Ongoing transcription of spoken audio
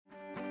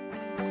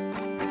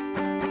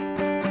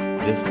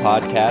This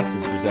podcast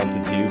is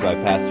presented to you by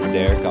Pastor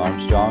Derek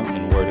Armstrong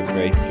and Word of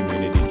Grace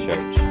Community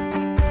Church.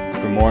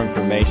 For more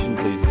information,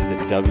 please visit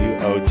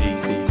wogcc.com.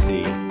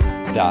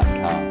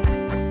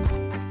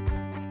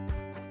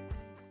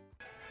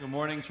 Good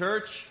morning,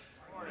 church.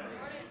 Good morning.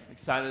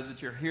 Excited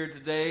that you're here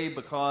today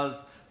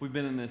because we've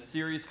been in this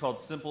series called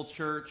Simple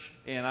Church,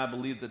 and I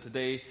believe that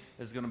today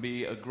is going to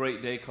be a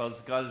great day because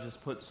God has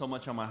just put so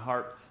much on my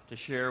heart to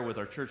share with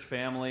our church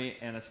family,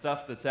 and it's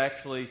stuff that's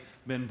actually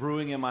been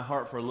brewing in my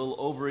heart for a little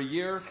over a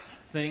year,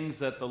 things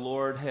that the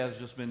Lord has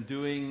just been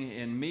doing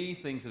in me,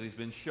 things that He's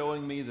been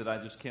showing me that I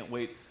just can't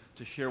wait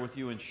to share with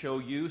you and show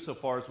you so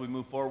far as we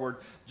move forward,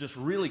 just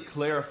really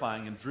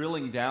clarifying and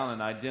drilling down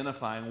and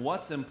identifying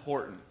what's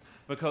important.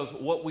 Because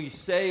what we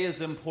say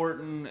is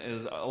important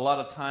is a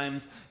lot of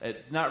times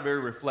it's not very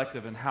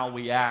reflective in how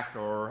we act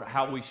or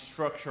how we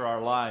structure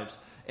our lives.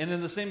 And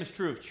then the same is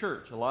true of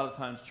church. A lot of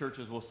times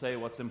churches will say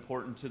what's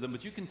important to them,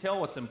 but you can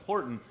tell what's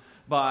important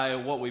by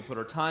what we put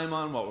our time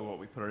on, what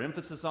we put our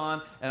emphasis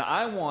on. And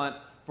I want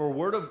for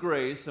Word of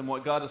Grace and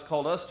what God has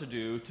called us to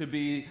do to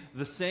be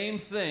the same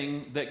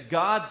thing that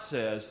God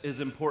says is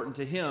important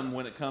to Him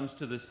when it comes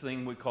to this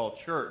thing we call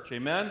church.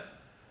 Amen?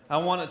 I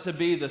want it to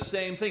be the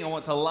same thing. I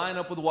want it to line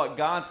up with what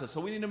God says.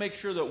 So we need to make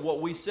sure that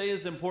what we say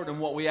is important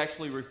and what we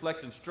actually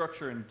reflect and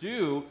structure and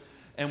do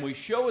and we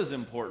show is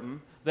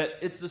important, that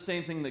it's the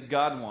same thing that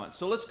God wants.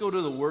 So let's go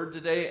to the Word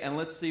today and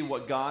let's see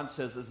what God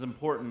says is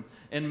important.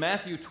 In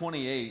Matthew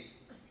 28,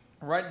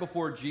 right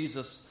before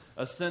Jesus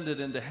ascended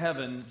into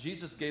heaven,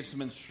 Jesus gave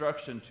some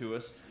instruction to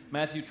us.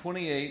 Matthew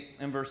 28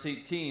 and verse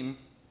 18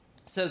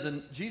 says,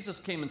 "And Jesus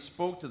came and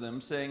spoke to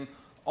them, saying,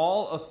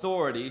 'All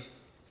authority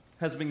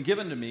has been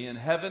given to me in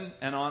heaven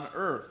and on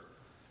earth.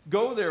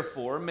 Go,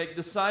 therefore, make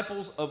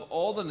disciples of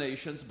all the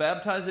nations,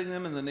 baptizing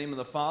them in the name of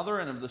the Father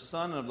and of the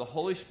Son and of the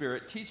Holy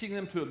Spirit, teaching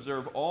them to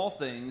observe all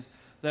things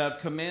that I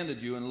have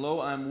commanded you. And lo,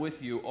 I am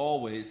with you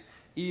always,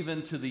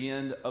 even to the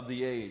end of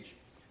the age.'"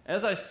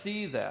 As I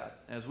see that,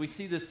 as we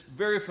see this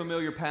very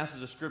familiar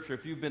passage of Scripture,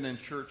 if you've been in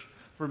church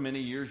for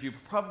many years,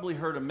 you've probably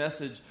heard a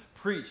message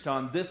preached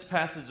on this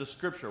passage of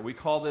Scripture. We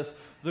call this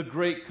the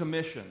Great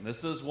Commission.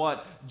 This is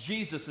what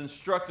Jesus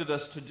instructed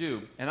us to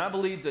do. And I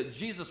believe that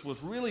Jesus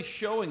was really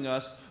showing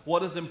us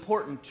what is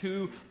important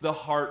to the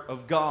heart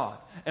of God.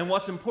 And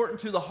what's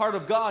important to the heart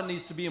of God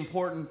needs to be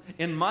important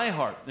in my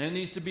heart. And it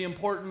needs to be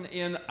important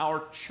in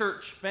our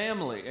church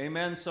family.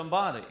 Amen,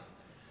 somebody.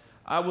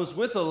 I was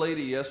with a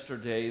lady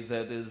yesterday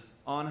that is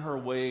on her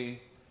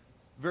way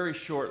very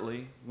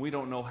shortly. We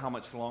don't know how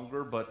much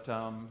longer, but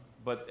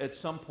at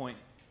some point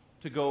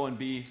to go and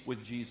be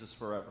with Jesus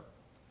forever.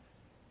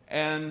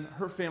 And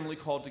her family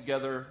called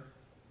together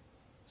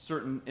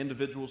certain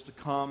individuals to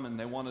come, and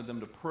they wanted them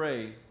to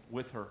pray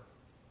with her.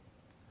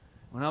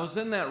 When I was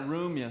in that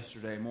room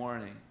yesterday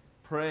morning,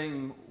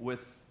 praying with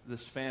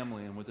this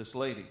family and with this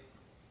lady,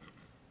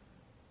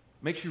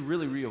 makes you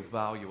really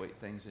reevaluate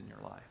things in your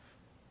life.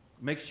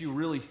 Makes you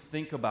really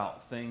think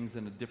about things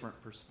in a different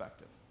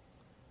perspective.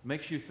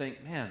 Makes you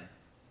think, man,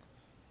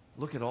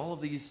 look at all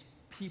of these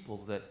people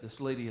that this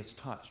lady has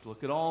touched.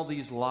 Look at all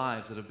these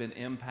lives that have been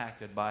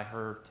impacted by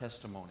her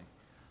testimony.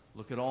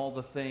 Look at all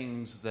the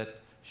things that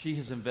she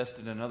has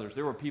invested in others.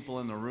 There were people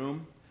in the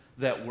room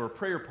that were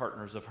prayer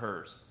partners of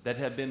hers, that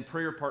had been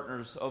prayer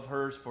partners of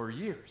hers for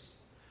years.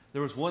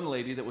 There was one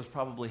lady that was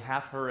probably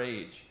half her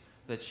age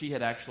that she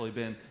had actually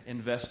been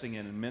investing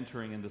in and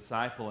mentoring and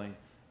discipling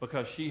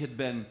because she had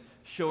been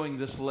showing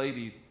this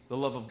lady the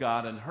love of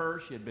God in her.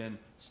 She had been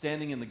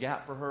standing in the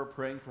gap for her,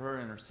 praying for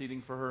her,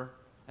 interceding for her.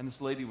 And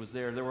this lady was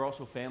there. There were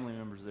also family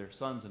members there,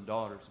 sons and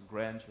daughters and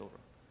grandchildren.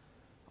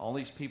 All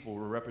these people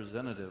were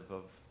representative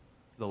of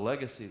the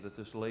legacy that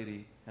this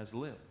lady has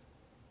lived,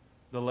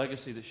 the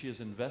legacy that she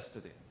has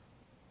invested in,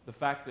 the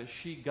fact that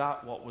she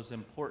got what was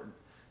important.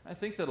 I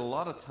think that a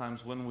lot of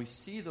times when we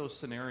see those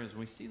scenarios, when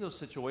we see those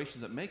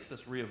situations, it makes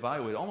us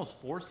reevaluate, it almost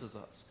forces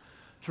us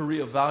to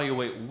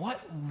reevaluate what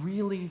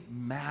really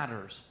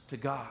matters to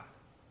God.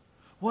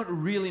 What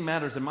really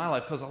matters in my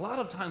life? Because a lot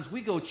of times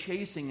we go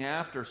chasing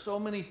after so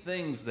many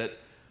things that,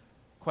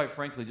 quite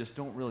frankly, just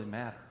don't really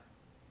matter.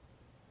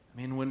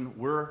 I mean, when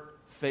we're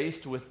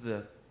faced with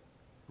the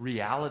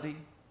reality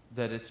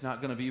that it's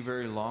not going to be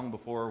very long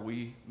before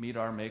we meet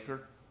our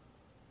Maker,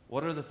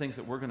 what are the things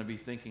that we're going to be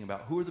thinking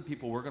about? Who are the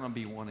people we're going to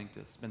be wanting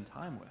to spend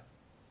time with?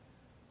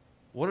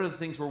 What are the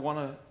things we want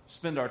to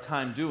spend our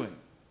time doing?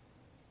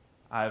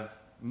 I've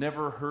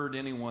never heard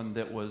anyone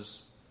that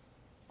was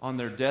on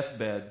their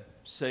deathbed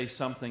say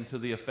something to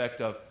the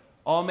effect of,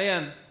 "Oh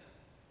man,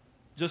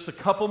 just a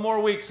couple more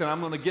weeks and I'm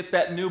going to get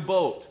that new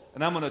boat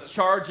and I'm going to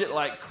charge it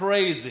like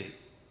crazy."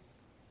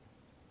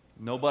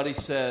 Nobody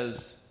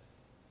says,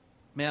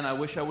 "Man, I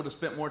wish I would have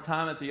spent more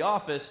time at the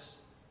office."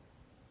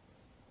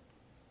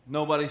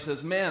 Nobody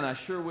says, "Man, I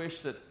sure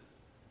wish that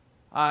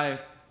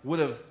I would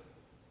have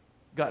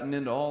gotten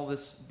into all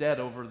this debt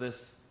over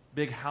this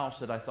big house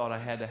that I thought I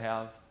had to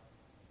have."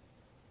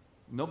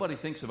 Nobody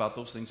thinks about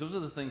those things. Those are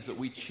the things that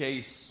we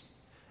chase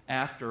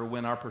after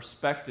when our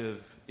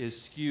perspective is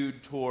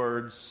skewed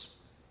towards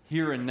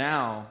here and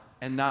now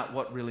and not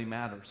what really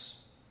matters.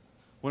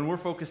 When we're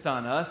focused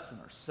on us and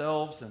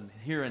ourselves and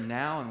here and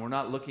now, and we're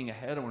not looking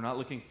ahead and we're not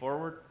looking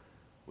forward,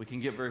 we can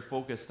get very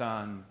focused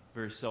on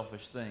very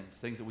selfish things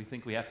that we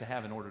think we have to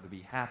have in order to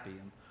be happy,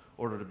 in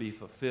order to be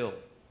fulfilled.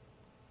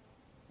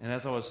 And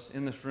as I was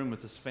in this room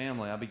with this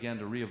family, I began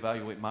to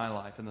reevaluate my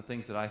life and the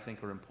things that I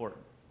think are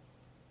important,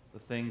 the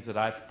things that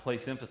I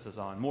place emphasis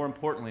on. More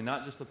importantly,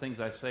 not just the things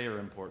I say are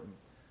important,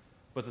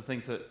 but the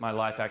things that my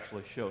life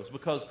actually shows.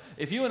 Because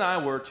if you and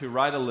I were to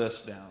write a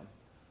list down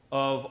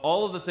of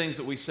all of the things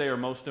that we say are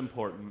most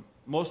important,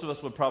 most of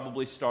us would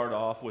probably start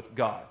off with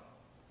God.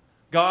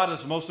 God is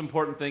the most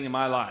important thing in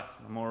my life.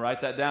 I'm going to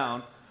write that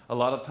down. A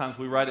lot of times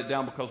we write it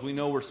down because we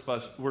know we're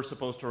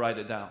supposed to write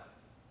it down.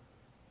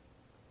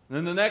 And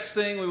then the next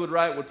thing we would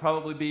write would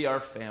probably be our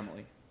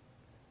family.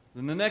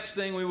 Then the next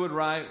thing we would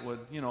write would,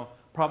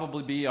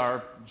 probably be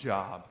our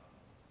job.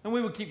 And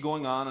we would keep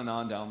going on and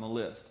on down the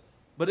list.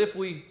 But if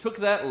we took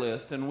that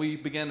list and we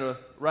began to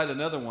write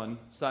another one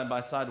side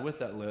by side with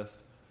that list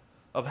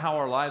of how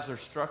our lives are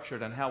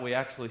structured and how we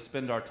actually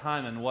spend our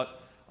time and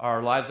what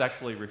our lives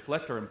actually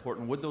reflect are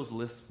important, would those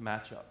lists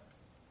match up?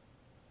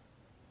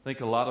 I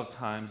think a lot of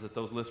times that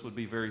those lists would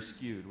be very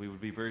skewed. We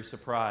would be very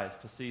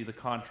surprised to see the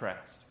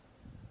contrast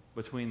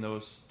between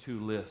those two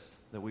lists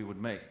that we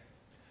would make.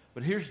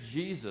 But here's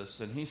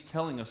Jesus, and he's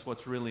telling us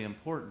what's really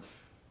important.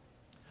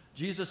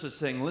 Jesus is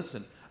saying,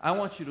 listen, I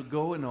want you to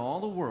go into all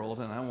the world,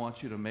 and I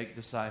want you to make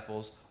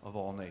disciples of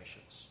all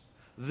nations.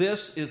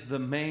 This is the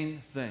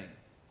main thing.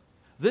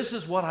 This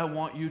is what I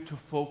want you to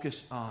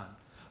focus on.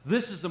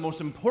 This is the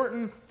most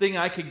important thing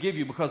I could give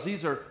you, because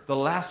these are the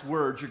last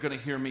words you're going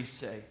to hear me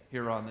say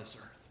here on this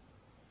earth.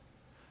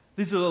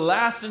 These are the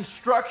last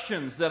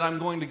instructions that I'm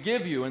going to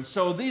give you. And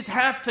so these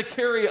have to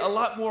carry a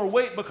lot more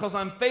weight, because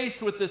I'm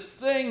faced with this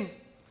thing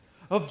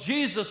of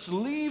Jesus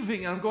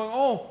leaving. And I'm going,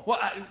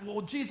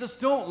 well, Jesus,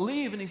 don't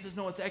leave. And he says,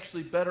 no, it's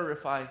actually better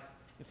if I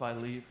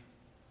leave.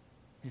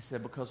 He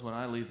said, because when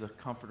I leave, the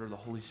Comforter, the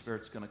Holy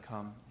Spirit's going to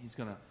come. He's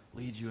going to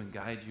lead you and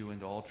guide you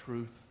into all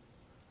truth.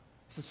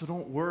 He says, so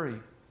don't worry.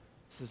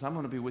 He says, I'm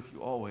going to be with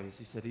you always.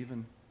 He said,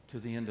 even to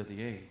the end of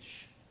the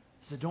age.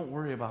 He said, don't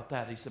worry about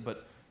that. He said,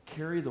 but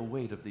carry the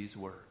weight of these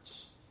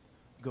words.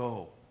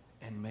 Go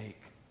and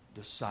make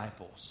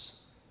disciples.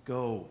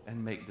 Go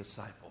and make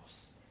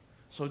disciples.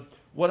 So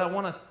what I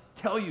want to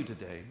tell you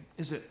today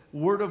is that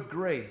Word of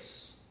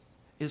Grace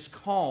is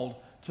called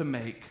to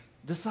make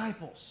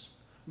disciples.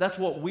 That's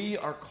what we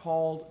are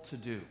called to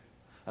do.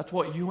 That's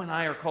what you and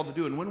I are called to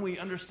do. And when we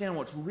understand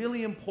what's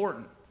really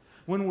important,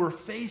 when we're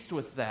faced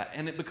with that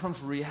and it becomes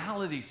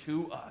reality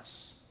to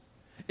us,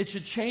 it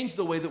should change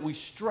the way that we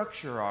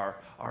structure our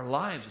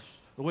lives,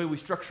 the way we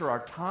structure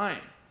our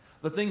time,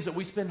 the things that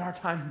we spend our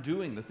time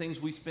doing, the things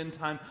we spend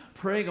time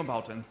praying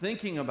about and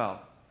thinking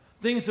about,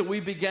 things that we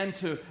begin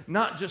to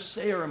not just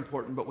say are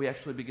important, but we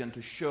actually begin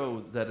to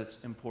show that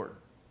it's important.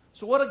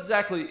 So what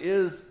exactly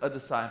is a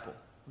disciple?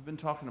 We've been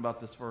talking about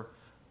this for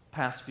the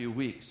past few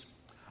weeks.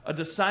 A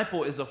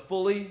disciple is a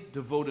fully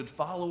devoted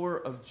follower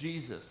of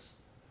Jesus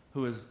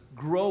who is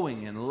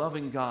growing in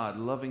loving God,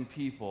 loving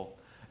people,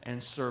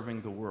 and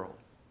serving the world.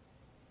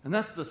 And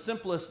that's the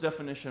simplest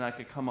definition I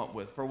could come up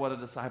with for what a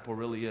disciple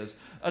really is.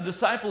 A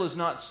disciple is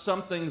not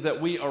something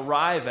that we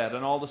arrive at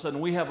and all of a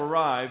sudden we have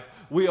arrived,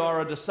 we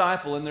are a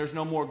disciple and there's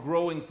no more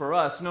growing for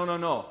us.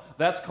 No.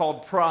 That's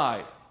called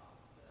pride.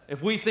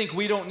 If we think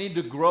we don't need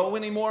to grow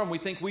anymore and we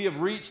think we have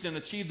reached and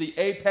achieved the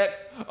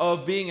apex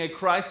of being a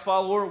Christ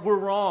follower, we're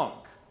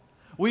wrong.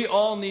 We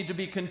all need to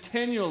be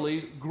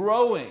continually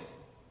growing.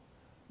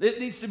 It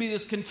needs to be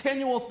this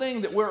continual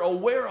thing that we're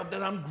aware of,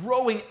 that I'm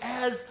growing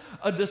as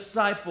a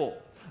disciple,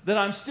 that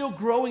I'm still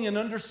growing in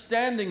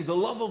understanding the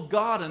love of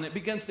God, and it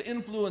begins to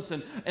influence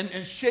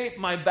and shape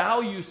my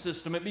value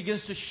system. It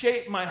begins to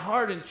shape my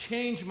heart and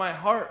change my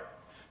heart.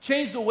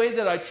 Change the way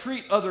that I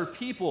treat other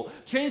people.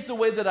 Change the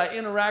way that I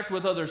interact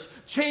with others.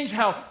 Change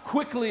how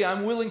quickly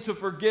I'm willing to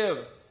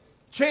forgive.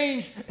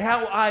 Change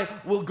how I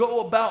will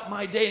go about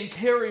my day and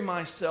carry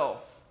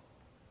myself.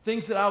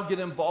 Things that I'll get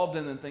involved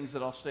in and things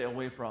that I'll stay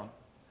away from.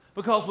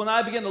 Because when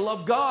I begin to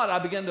love God, I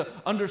begin to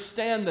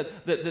understand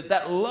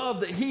that love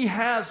that He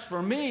has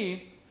for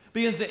me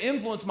begins to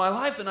influence my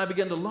life, and I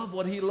begin to love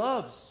what He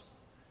loves.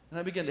 And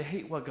I begin to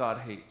hate what God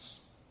hates.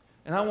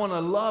 And I want to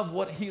love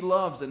what He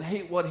loves and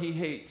hate what He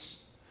hates.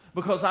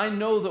 Because I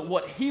know that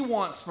what He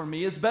wants for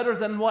me is better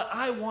than what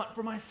I want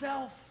for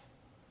myself.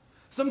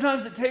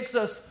 Sometimes it takes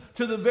us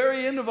to the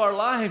very end of our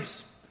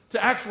lives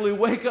to actually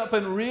wake up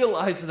and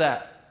realize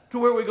that. To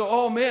where we go,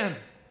 oh man,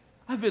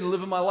 I've been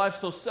living my life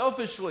so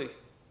selfishly.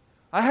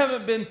 I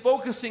haven't been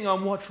focusing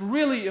on what's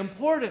really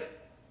important.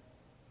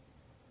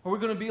 Are we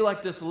going to be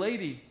like this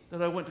lady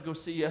that I went to go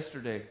see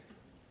yesterday?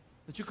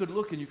 That you could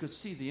look and you could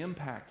see the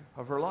impact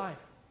of her life.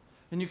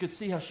 And you could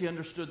see how she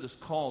understood this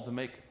call to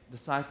make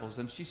disciples.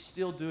 And she's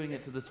still doing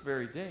it to this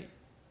very day.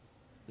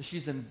 That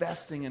she's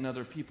investing in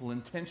other people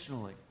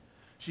intentionally.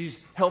 She's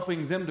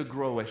helping them to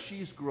grow as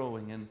she's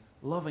growing and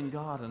loving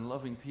God and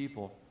loving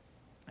people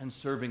and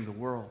serving the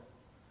world.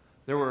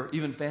 There were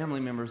even family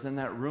members in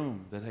that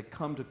room that had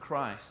come to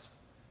Christ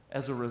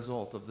as a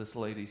result of this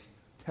lady's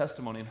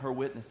testimony and her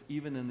witness,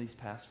 even in these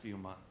past few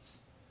months,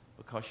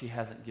 because she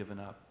hasn't given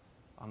up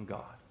on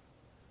God.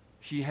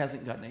 She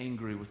hasn't gotten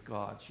angry with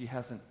God. She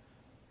hasn't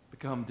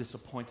become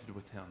disappointed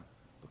with him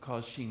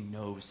because she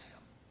knows him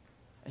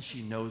and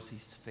she knows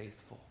he's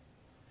faithful.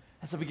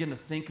 As I begin to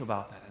think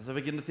about that, as I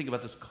begin to think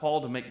about this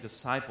call to make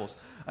disciples,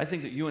 I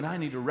think that you and I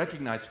need to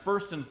recognize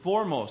first and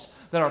foremost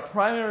that our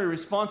primary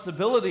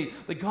responsibility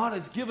that God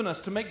has given us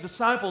to make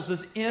disciples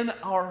is in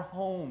our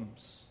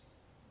homes.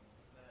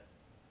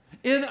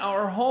 In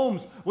our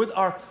homes, with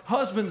our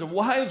husbands and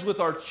wives, with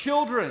our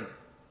children.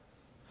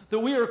 That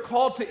we are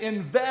called to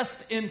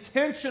invest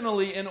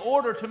intentionally in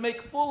order to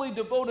make fully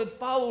devoted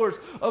followers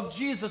of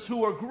Jesus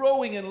who are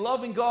growing and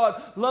loving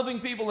God, loving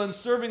people, and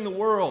serving the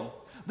world.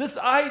 This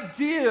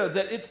idea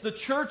that it's the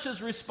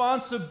church's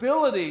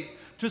responsibility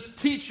to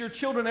teach your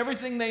children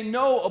everything they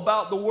know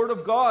about the Word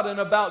of God and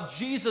about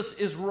Jesus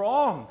is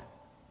wrong.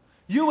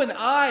 You and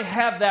I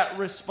have that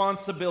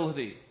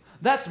responsibility.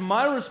 That's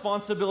my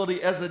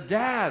responsibility as a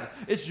dad.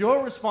 It's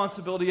your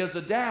responsibility as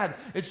a dad.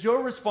 It's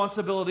your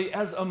responsibility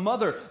as a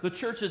mother. The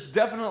church is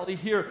definitely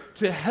here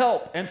to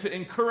help and to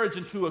encourage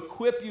and to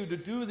equip you to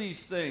do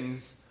these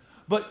things.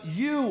 But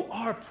you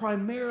are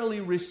primarily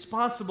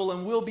responsible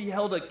and will be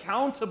held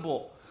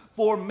accountable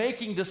for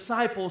making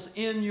disciples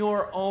in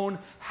your own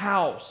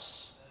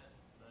house.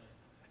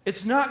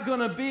 It's not going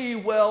to be,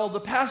 well, the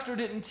pastor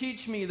didn't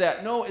teach me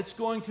that. No, it's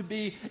going to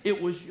be,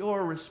 it was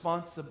your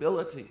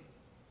responsibility.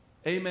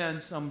 Amen,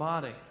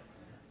 somebody.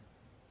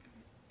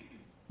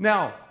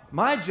 Now,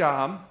 my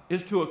job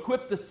is to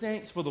equip the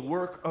saints for the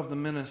work of the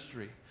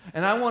ministry.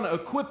 And I want to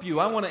equip you.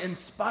 I want to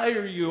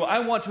inspire you. I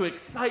want to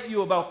excite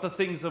you about the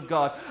things of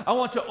God. I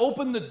want to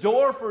open the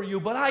door for you,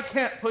 but I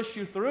can't push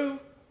you through.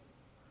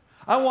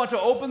 I want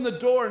to open the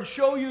door and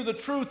show you the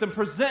truth and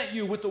present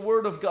you with the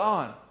Word of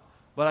God.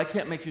 But I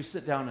can't make you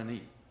sit down and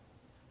eat.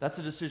 That's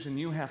a decision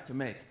you have to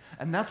make.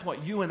 And that's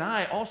what you and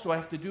I also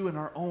have to do in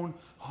our own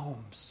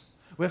homes.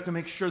 We have to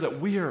make sure that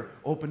we're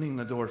opening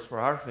the doors for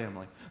our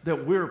family,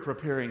 that we're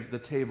preparing the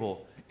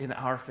table in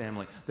our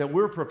family, that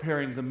we're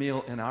preparing the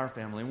meal in our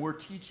family, and we're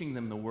teaching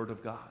them the Word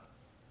of God.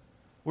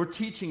 We're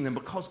teaching them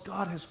because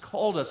God has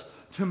called us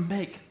to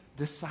make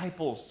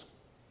disciples.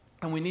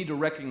 And we need to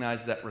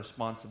recognize that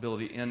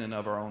responsibility in and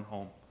of our own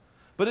home.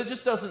 But it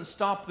just doesn't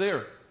stop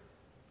there.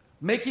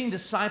 Making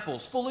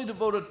disciples, fully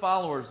devoted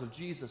followers of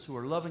Jesus who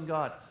are loving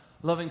God,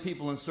 loving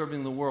people, and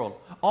serving the world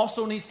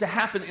also needs to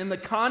happen in the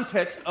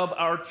context of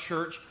our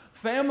church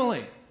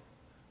family.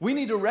 We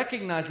need to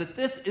recognize that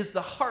this is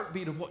the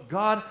heartbeat of what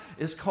God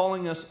is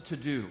calling us to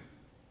do.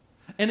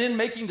 And in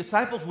making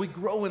disciples, we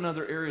grow in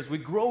other areas. We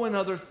grow in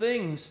other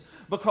things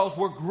because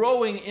we're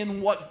growing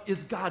in what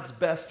is God's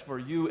best for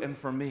you and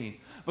for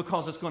me,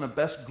 because it's going to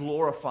best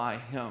glorify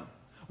Him.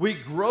 We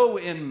grow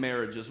in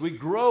marriages. We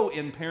grow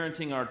in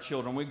parenting our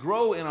children. We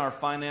grow in our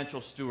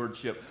financial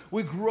stewardship.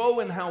 We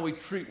grow in how we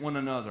treat one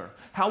another,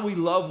 how we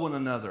love one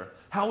another,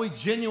 how we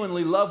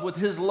genuinely love with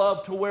His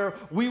love to where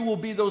we will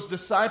be those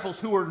disciples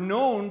who are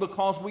known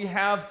because we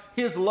have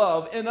His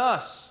love in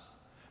us.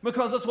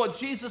 Because that's what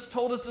Jesus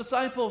told His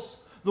disciples.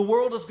 The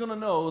world is going to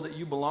know that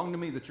you belong to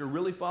me, that you're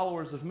really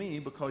followers of me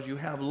because you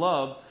have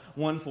love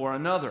one for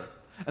another.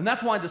 And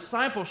that's why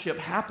discipleship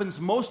happens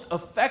most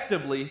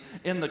effectively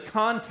in the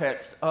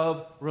context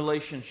of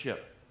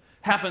relationship.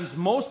 Happens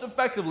most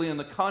effectively in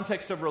the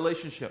context of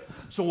relationship.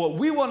 So what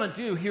we want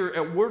to do here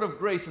at Word of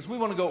Grace is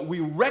we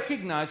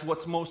recognize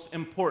what's most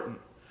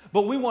important.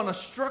 But we want to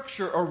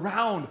structure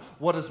around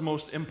what is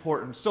most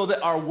important so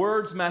that our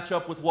words match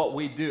up with what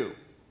we do.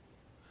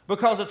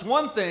 Because it's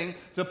one thing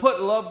to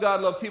put love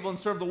God, love people, and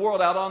serve the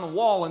world out on the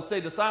wall and say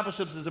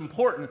discipleship is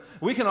important.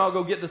 We can all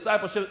go get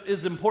discipleship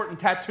is important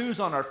tattoos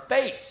on our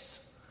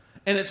face.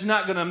 And it's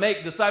not going to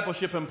make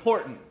discipleship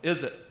important,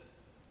 is it?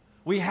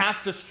 We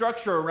have to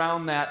structure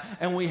around that,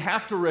 and we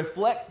have to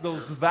reflect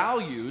those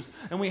values,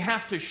 and we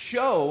have to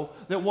show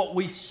that what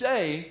we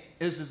say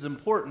is as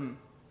important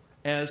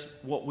as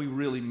what we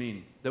really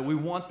mean. That we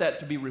want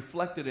that to be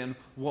reflected in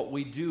what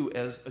we do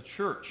as a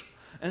church.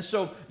 And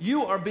so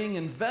you are being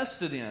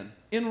invested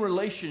in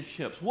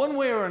relationships, one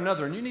way or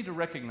another, and you need to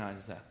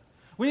recognize that.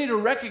 We need to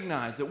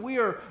recognize that we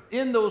are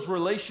in those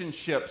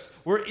relationships.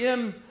 We're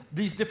in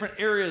these different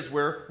areas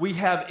where we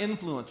have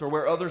influence or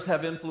where others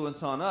have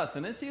influence on us,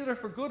 and it's either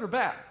for good or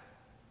bad.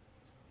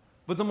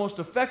 But the most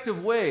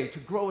effective way to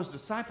grow as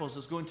disciples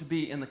is going to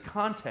be in the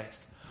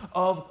context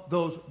of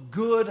those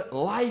good,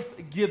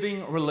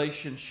 life-giving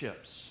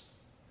relationships.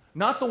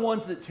 Not the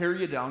ones that tear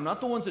you down,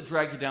 not the ones that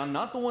drag you down,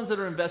 not the ones that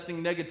are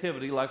investing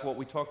negativity like what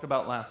we talked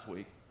about last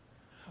week,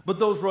 but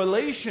those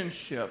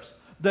relationships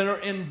that are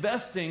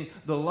investing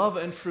the love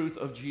and truth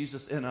of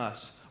Jesus in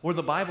us, where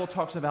the Bible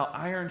talks about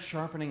iron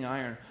sharpening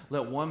iron,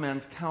 let one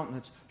man's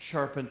countenance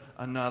sharpen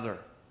another.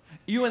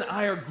 You and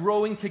I are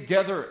growing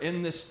together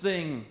in this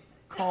thing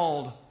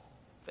called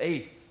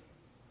faith.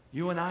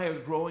 You and I are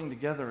growing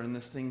together in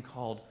this thing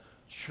called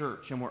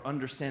church, and we're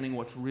understanding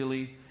what's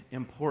really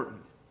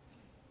important.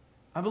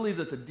 I believe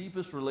that the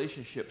deepest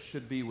relationships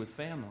should be with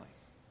family.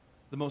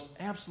 the most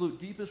absolute,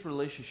 deepest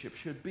relationship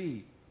should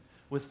be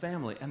with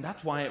family. And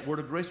that's why at Word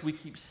of Grace we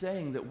keep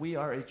saying that we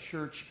are a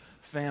church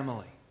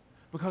family.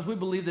 Because we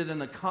believe that in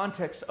the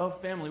context of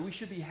family, we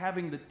should be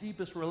having the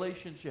deepest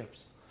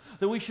relationships.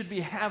 That we should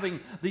be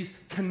having these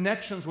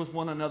connections with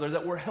one another,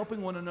 that we're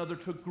helping one another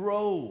to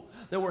grow,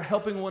 that we're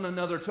helping one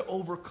another to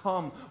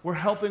overcome, we're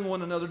helping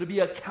one another to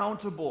be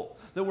accountable,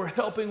 that we're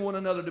helping one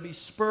another to be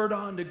spurred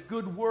on to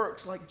good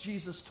works like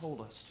Jesus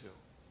told us to.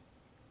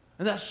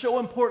 And that's so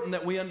important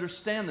that we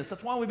understand this.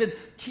 That's why we've been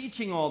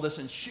teaching all this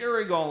and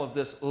sharing all of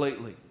this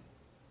lately.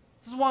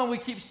 This is why we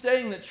keep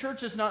saying that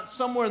church is not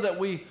somewhere that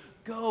we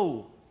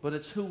go, but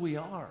it's who we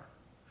are.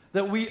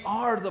 That we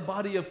are the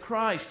body of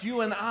Christ. You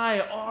and I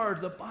are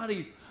the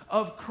body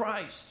of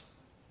Christ.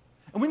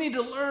 And we need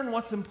to learn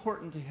what's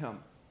important to Him.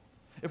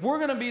 If we're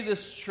going to be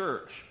this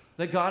church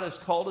that God has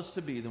called us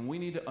to be, then we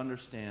need to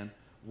understand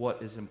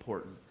what is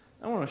important.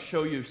 I want to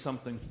show you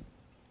something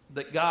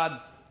that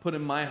God put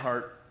in my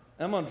heart.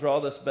 I'm going to draw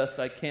this best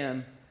I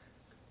can.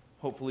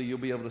 Hopefully you'll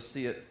be able to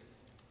see it.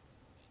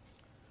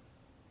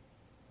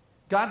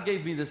 God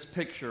gave me this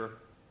picture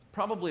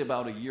probably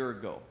about a year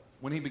ago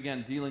when He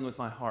began dealing with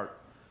my heart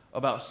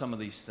about some of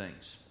these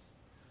things.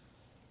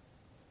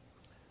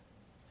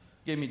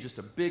 Gave me just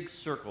a big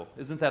circle.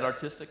 Isn't that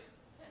artistic?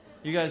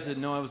 You guys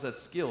didn't know I was that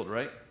skilled,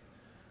 right?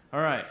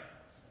 All right.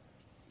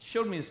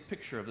 Showed me this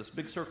picture of this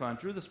big circle. I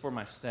drew this for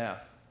my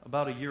staff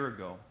about a year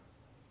ago.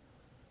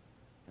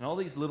 And all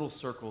these little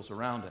circles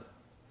around it.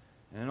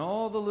 And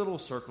all the little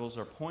circles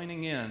are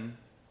pointing in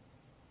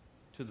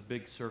to the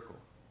big circle.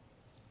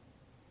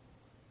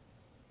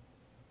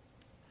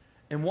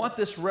 And what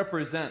this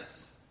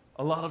represents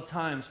a lot of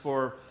times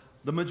for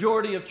the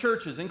majority of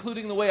churches,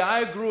 including the way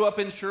I grew up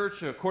in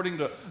church, according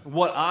to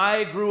what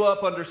I grew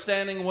up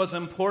understanding was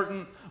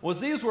important, was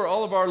these were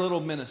all of our little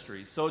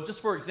ministries. So just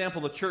for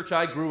example, the church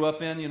I grew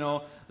up in,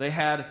 they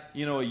had,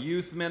 a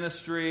youth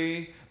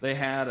ministry, they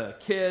had a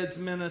kids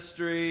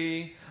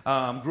ministry,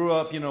 grew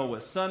up,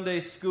 with Sunday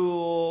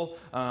school,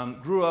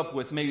 grew up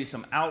with maybe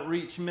some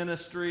outreach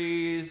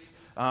ministries,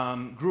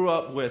 grew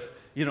up with,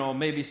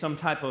 maybe some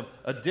type of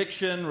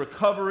addiction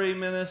recovery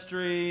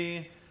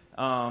ministry.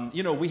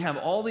 We have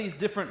all these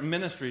different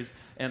ministries,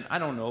 and I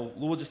don't know,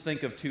 we'll just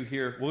think of two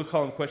here. We'll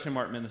call them question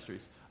mark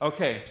ministries.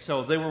 Okay,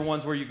 so they were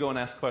ones where you go and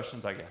ask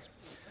questions, I guess.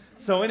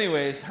 So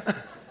anyways,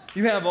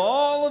 you have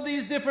all of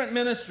these different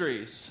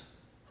ministries.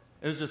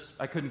 It was just,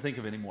 I couldn't think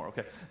of any more,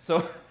 okay.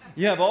 So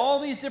you have all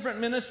these different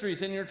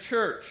ministries in your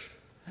church,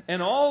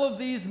 and all of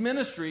these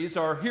ministries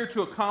are here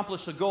to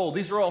accomplish a goal.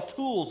 These are all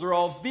tools, they're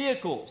all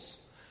vehicles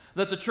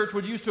that the church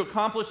would use to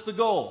accomplish the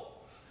goal.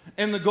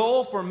 And the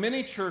goal for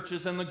many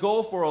churches, and the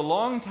goal for a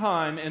long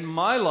time in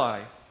my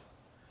life,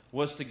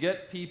 was to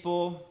get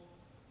people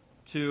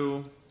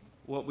to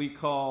what we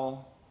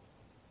call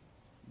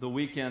the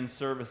weekend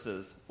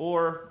services,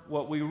 or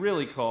what we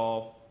really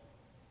call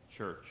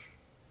church.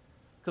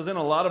 Because in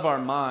a lot of our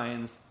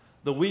minds,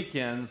 the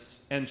weekends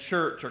and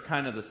church are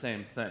kind of the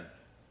same thing.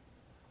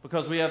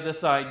 Because we have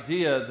this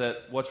idea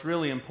that what's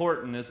really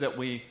important is that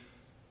we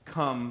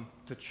come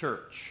to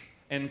church.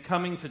 And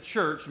coming to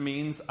church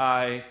means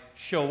I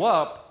show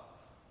up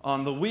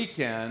on the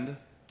weekend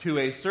to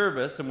a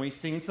service, and we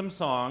sing some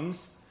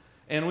songs,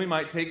 and we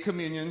might take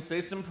communion,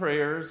 say some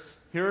prayers,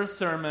 hear a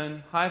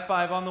sermon, high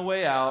five on the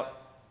way out,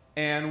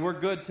 and we're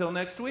good till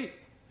next week.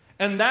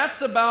 And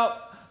that's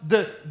about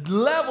the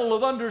level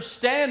of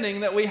understanding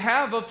that we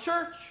have of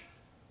church.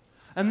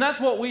 And that's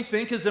what we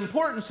think is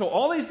important. So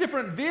all these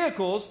different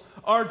vehicles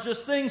are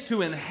just things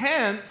to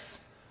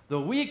enhance the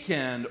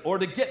weekend or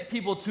to get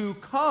people to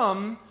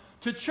come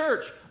to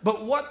church.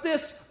 But what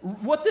this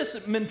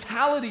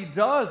mentality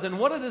does, and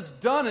what it has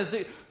done, is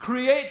it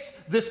creates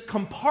this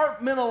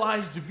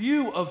compartmentalized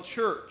view of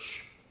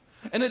church.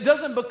 And it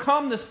doesn't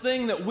become this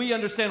thing that we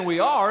understand we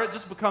are, it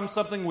just becomes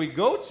something we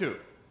go to.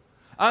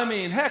 I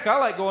mean, heck, I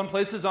like going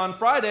places on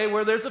Friday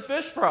where there's a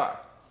fish fry.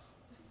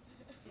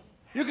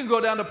 You can go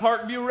down to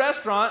Parkview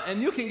Restaurant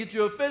and you can get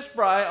you a fish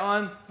fry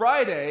on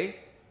Friday.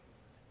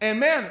 And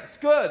man, it's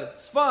good,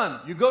 it's fun.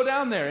 You go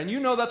down there and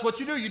that's what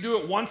you do. You do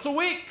it once a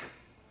week.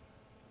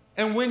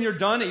 And when you're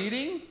done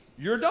eating,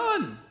 you're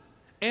done.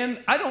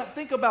 And I don't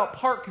think about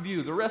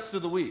Parkview the rest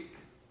of the week.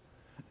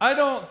 I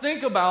don't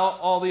think about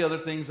all the other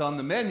things on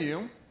the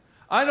menu.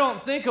 I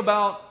don't think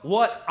about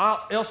what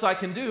else I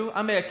can do.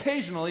 I may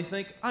occasionally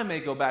think I may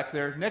go back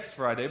there next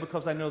Friday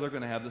because I know they're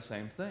going to have the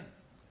same thing.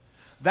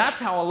 That's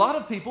how a lot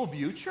of people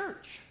view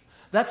church.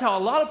 That's how a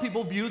lot of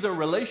people view their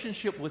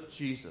relationship with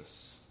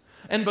Jesus.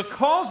 And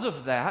because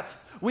of that,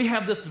 we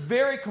have this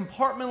very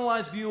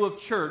compartmentalized view of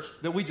church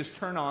that we just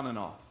turn on and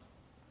off.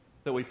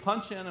 That we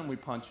punch in and we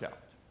punch out.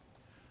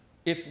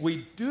 If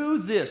we do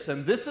this,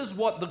 and this is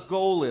what the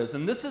goal is,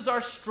 and this is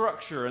our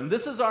structure, and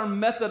this is our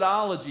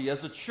methodology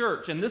as a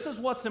church, and this is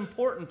what's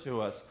important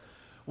to us,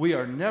 we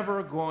are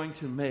never going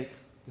to make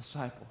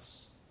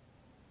disciples.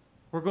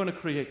 We're going to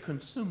create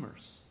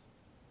consumers.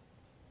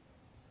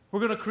 We're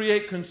going to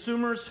create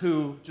consumers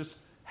who just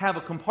have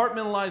a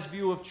compartmentalized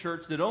view of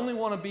church, that only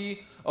want to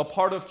be a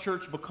part of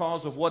church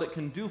because of what it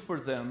can do for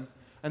them,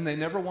 And they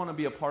never want to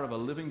be a part of a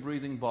living,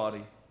 breathing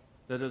body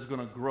that is going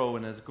to grow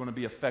and is going to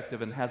be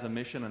effective and has a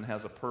mission and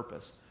has a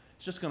purpose.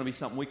 It's just going to be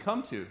something we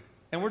come to.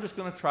 And we're just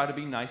going to try to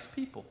be nice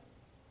people.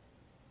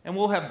 And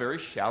we'll have very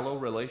shallow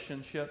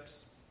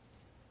relationships.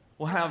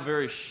 We'll have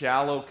very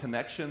shallow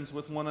connections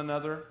with one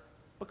another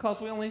because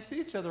we only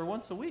see each other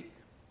once a week.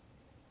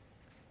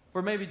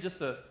 For maybe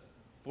just a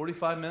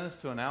 45 minutes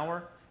to an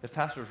hour. If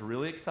pastor's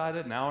really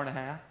excited, an hour and a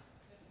half.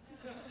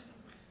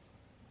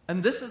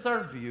 And this is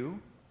our view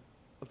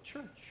of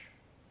church.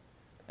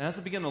 And as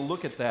I begin to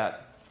look at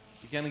that,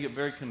 I began to get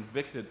very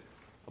convicted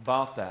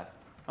about that.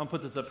 I'm going to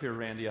put this up here,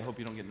 Randy. I hope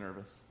you don't get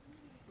nervous.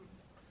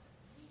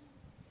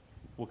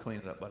 We'll clean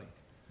it up, buddy.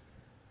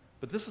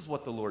 But this is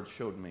what the Lord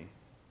showed me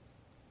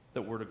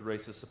that Word of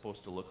Grace is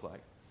supposed to look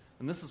like.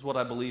 And this is what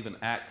I believe in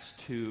Acts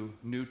 2,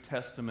 New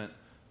Testament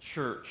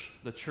church,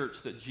 the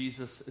church that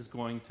Jesus is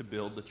going to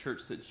build, the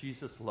church that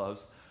Jesus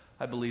loves.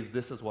 I believe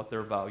this is what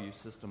their value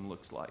system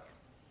looks like.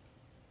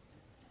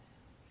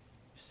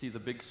 You see the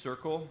big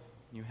circle?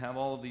 You have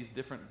all of these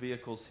different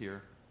vehicles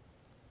here.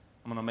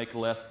 I'm going to make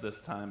less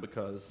this time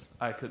because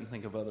I couldn't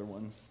think of other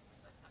ones.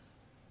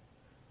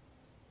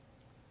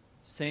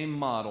 Same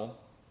model,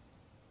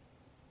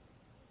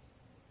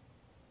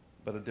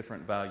 but a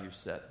different value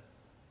set.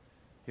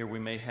 Here we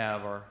may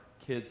have our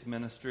kids'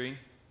 ministry.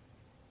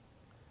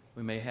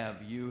 We may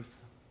have youth.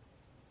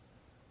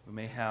 We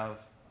may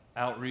have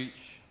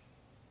outreach.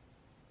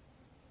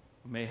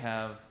 We may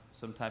have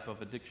some type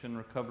of addiction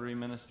recovery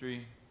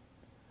ministry.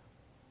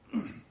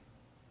 We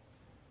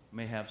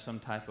may have some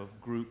type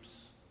of groups,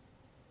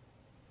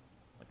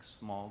 like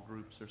small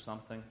groups or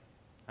something.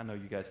 I know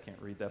you guys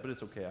can't read that, but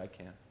it's okay, I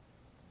can.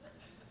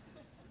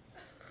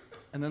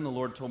 And then the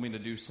Lord told me to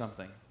do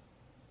something.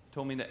 He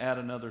told me to add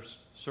another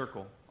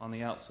circle on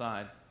the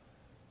outside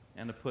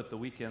and to put the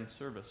weekend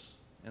service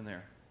in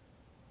there,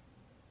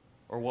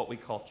 or what we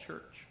call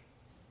church.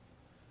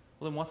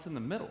 Well, then what's in the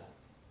middle?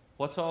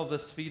 What's all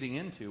this feeding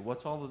into?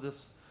 What's all of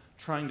this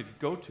trying to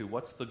go to?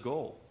 What's the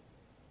goal?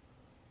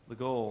 The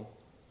goal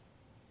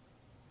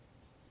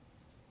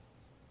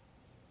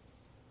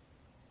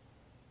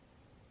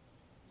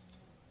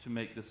to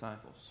make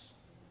disciples.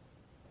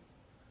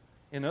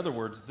 In other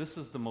words, this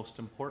is the most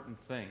important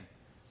thing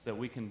that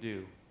we can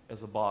do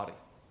as a body.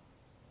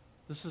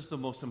 This is the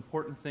most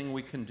important thing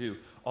we can do.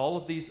 All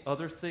of these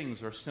other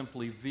things are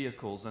simply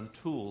vehicles and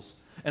tools.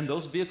 And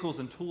those vehicles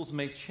and tools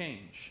may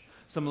change.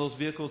 Some of those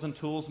vehicles and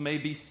tools may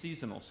be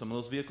seasonal. Some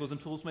of those vehicles and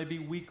tools may be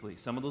weekly.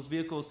 Some of those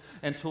vehicles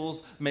and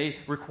tools may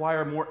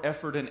require more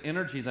effort and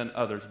energy than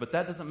others. But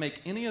that doesn't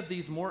make any of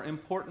these more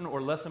important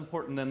or less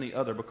important than the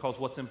other, because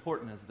what's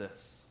important is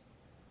this.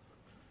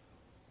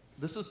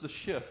 This is the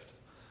shift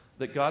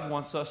that God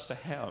wants us to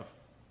have.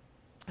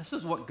 This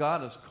is what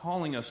God is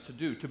calling us to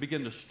do, to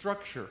begin to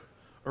structure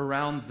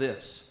around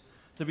this,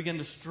 to begin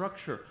to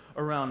structure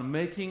around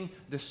making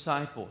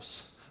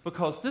disciples.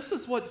 Because this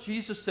is what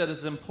Jesus said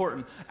is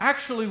important.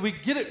 Actually, we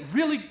get it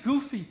really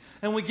goofy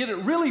and we get it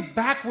really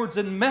backwards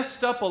and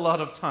messed up a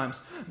lot of times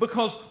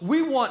because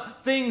we want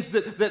things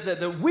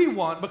that we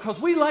want, because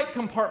we like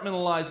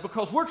compartmentalized,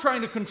 because we're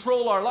trying to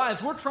control our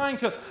lives. We're trying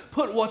to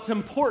put what's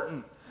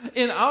important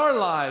in our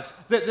lives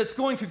that's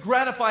going to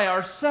gratify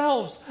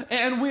ourselves,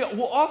 and we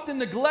will often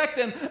neglect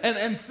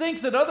and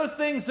think that other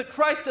things that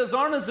Christ says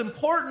aren't as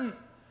important.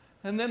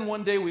 And then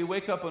one day we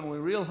wake up and we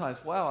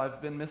realize, wow, I've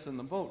been missing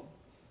the boat.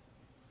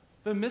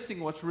 Been missing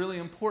what's really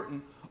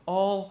important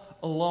all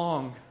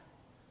along.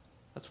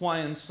 That's why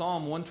in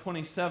Psalm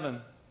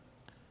 127,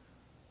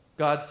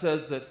 God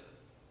says that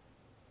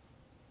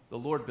the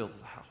Lord builds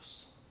the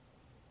house.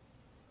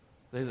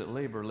 They that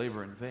labor,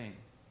 labor in vain.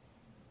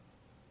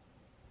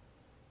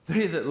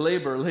 They that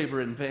labor,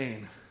 labor in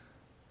vain.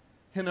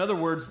 In other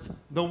words,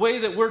 the way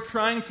that we're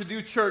trying to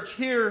do church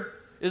here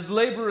is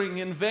laboring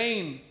in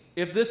vain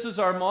if this is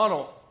our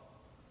model.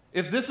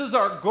 If this is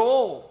our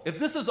goal, if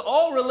this is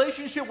all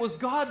relationship with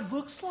God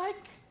looks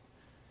like,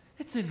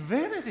 it's in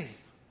vanity.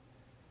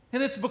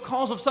 And it's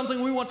because of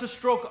something we want to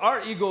stroke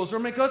our egos or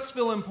make us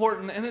feel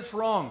important, and it's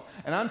wrong.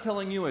 And I'm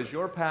telling you, as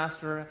your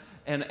pastor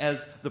and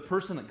as the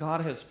person that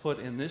God has put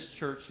in this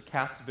church to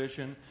cast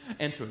vision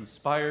and to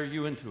inspire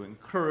you and to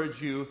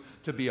encourage you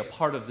to be a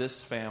part of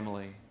this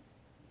family,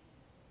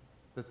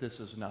 that this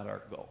is not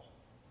our goal.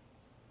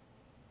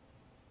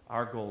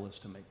 Our goal is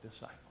to make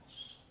disciples.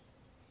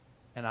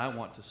 And I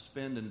want to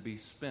spend and be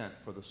spent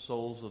for the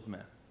souls of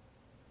men,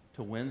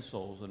 to win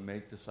souls and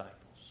make disciples.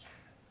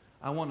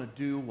 I want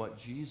to do what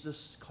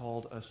Jesus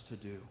called us to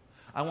do.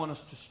 I want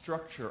us to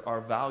structure our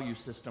value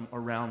system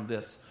around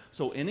this.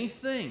 So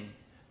anything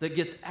that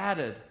gets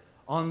added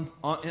on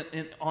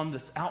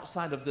this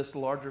outside of this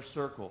larger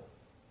circle,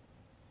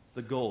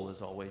 the goal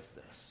is always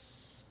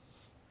this.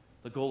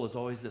 The goal is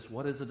always this.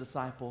 What is a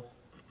disciple?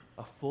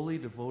 A fully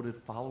devoted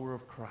follower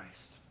of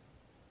Christ,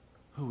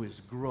 who is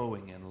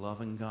growing in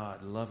loving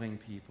God, loving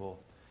people,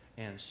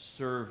 and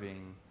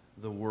serving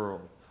the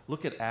world.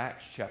 Look at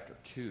Acts chapter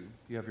 2,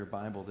 if you have your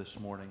Bible this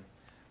morning.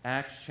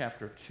 Acts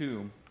chapter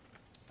 2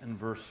 and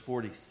verse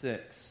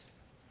 46.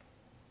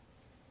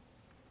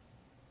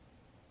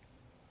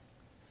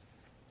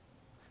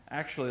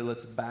 Actually,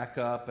 let's back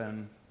up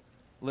and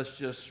let's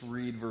just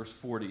read verse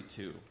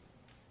 42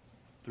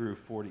 through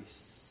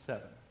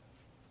 47.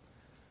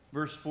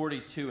 Verse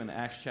 42 in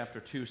Acts chapter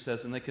 2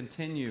 says, "And they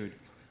continued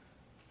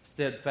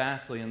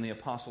steadfastly in the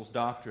apostles'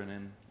 doctrine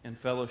and in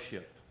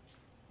fellowship,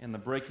 in the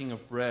breaking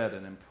of bread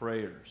and in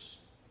prayers."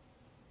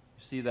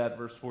 You see that,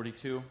 verse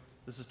 42?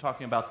 This is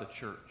talking about the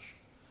church.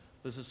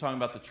 This is talking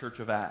about the church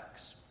of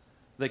Acts.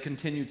 They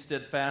continued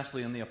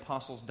steadfastly in the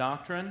apostles'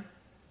 doctrine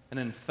and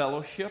in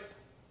fellowship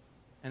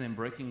and in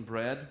breaking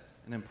bread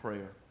and in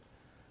prayer.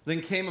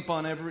 Then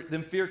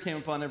fear came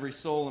upon every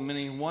soul, and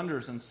many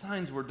wonders and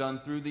signs were done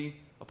through the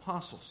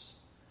apostles.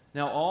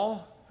 Now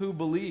all who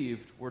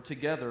believed were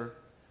together.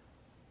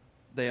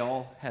 They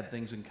all had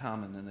things in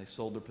common, and they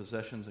sold their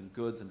possessions and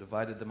goods and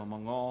divided them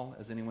among all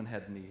as anyone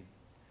had need.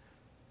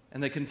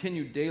 And they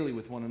continued daily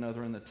with one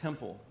another in the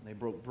temple. And they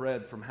broke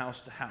bread from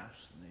house to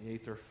house, and they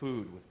ate their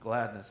food with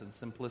gladness and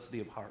simplicity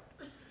of heart,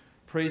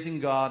 praising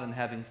God and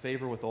having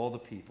favor with all the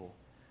people.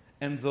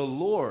 And the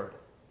Lord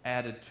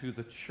added to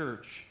the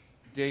church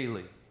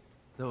daily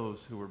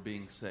those who were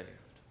being saved.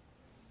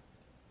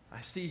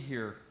 I see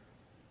here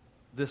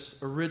this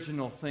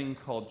original thing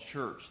called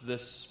church,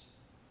 this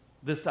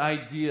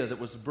idea that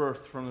was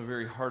birthed from the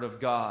very heart of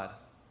God,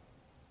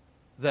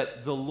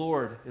 that the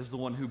Lord is the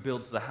one who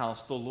builds the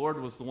house. The Lord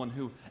was the one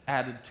who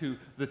added to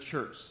the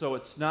church. So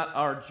it's not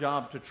our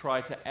job to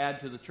try to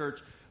add to the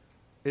church.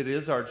 It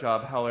is our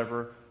job,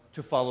 however,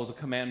 to follow the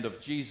command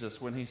of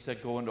Jesus when he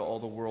said, "Go into all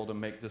the world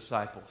and make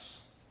disciples."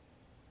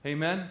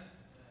 Amen?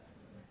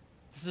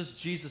 This is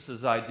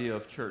Jesus' idea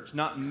of church,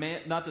 not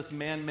this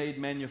man-made,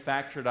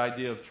 manufactured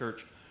idea of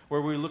church, where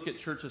we look at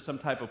church as some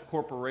type of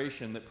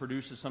corporation that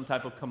produces some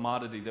type of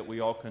commodity that we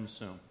all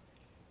consume.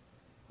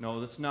 No,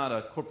 that's not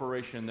a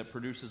corporation that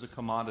produces a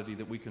commodity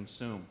that we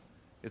consume.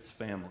 It's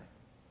family.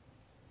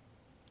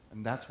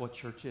 And that's what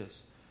church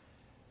is.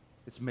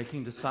 It's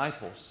making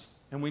disciples.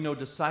 And we know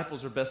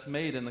disciples are best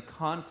made in the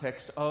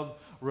context of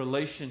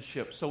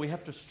relationships. So we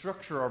have to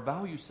structure our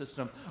value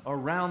system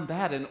around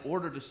that in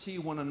order to see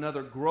one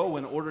another grow,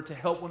 in order to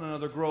help one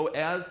another grow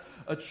as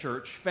a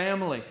church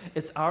family.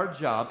 It's our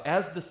job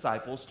as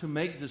disciples to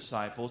make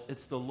disciples.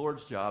 It's the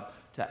Lord's job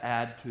to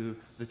add to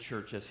the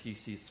church as he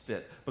sees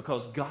fit,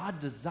 because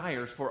God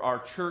desires for our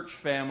church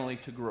family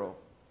to grow.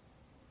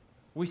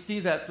 We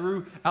see that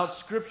throughout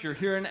Scripture.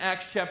 Here in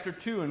Acts chapter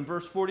 2 and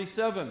verse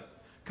 47.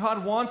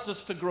 God wants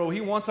us to grow. He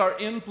wants our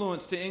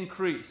influence to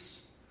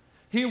increase.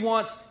 He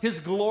wants his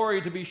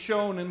glory to be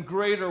shown in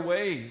greater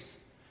ways.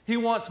 He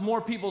wants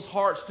more people's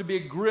hearts to be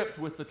gripped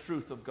with the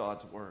truth of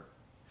God's word.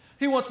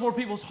 He wants more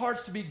people's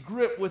hearts to be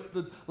gripped with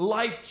the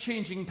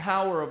life-changing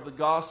power of the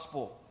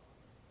gospel.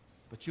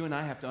 But you and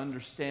I have to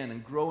understand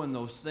and grow in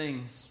those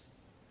things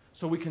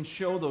so we can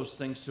show those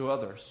things to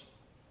others.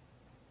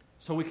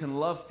 So we can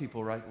love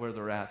people right where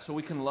they're at. So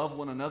we can love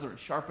one another and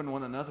sharpen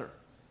one another.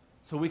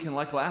 So we can,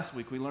 like last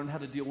week, we learned how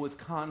to deal with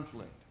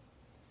conflict.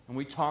 And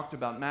we talked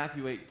about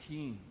Matthew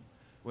 18.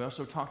 We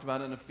also talked about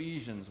in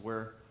Ephesians,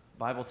 where the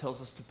Bible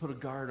tells us to put a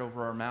guard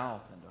over our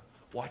mouth and to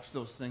watch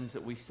those things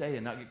that we say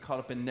and not get caught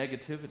up in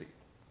negativity.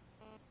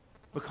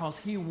 Because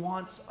he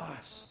wants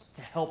us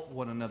to help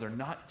one another,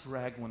 not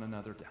drag one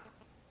another down.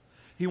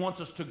 He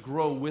wants us to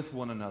grow with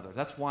one another.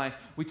 That's why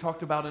we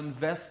talked about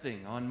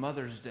investing on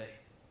Mother's Day,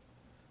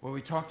 where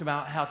we talked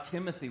about how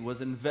Timothy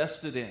was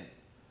invested in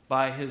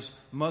by his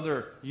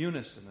mother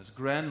Eunice and his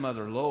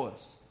grandmother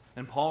Lois.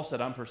 And Paul said,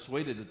 "I'm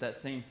persuaded that that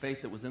same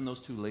faith that was in those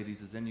two ladies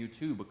is in you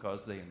too,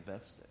 because they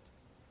invested."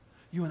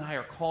 You and I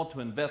are called to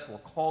invest. We're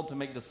called to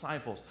make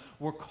disciples.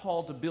 We're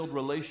called to build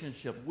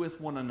relationship with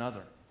one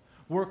another.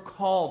 We're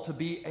called to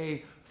be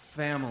a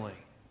family.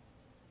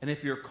 And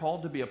if you're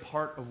called to be a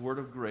part of Word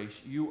of Grace,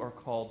 you are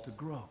called to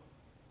grow.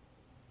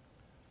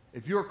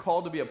 If you're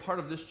called to be a part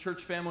of this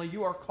church family,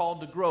 you are called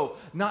to grow.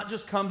 Not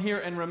just come here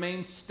and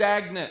remain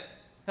stagnant.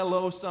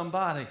 Hello,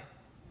 somebody.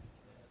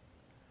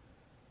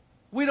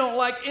 We don't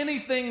like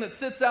anything that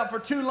sits out for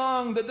too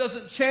long that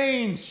doesn't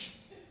change.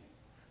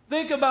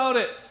 Think about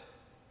it.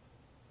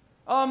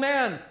 Oh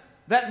man,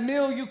 that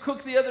meal you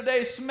cooked the other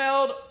day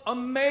smelled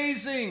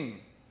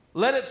amazing.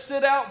 Let it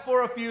sit out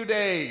for a few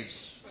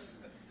days.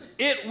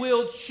 It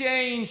will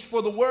change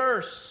for the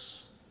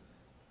worse.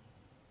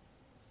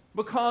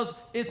 Because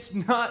it's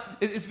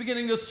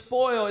beginning to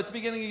spoil. It's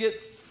beginning to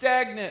get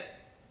stagnant.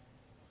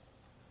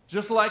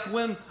 Just like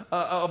when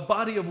a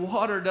body of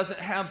water doesn't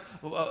have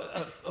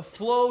a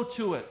flow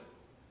to it.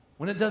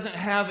 When it doesn't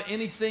have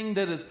anything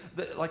that is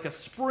like a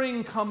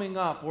spring coming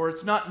up, or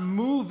it's not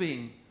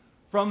moving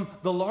from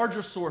the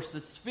larger source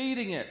that's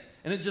feeding it,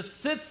 and it just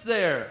sits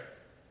there,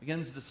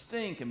 begins to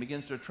stink and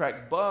begins to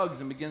attract bugs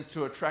and begins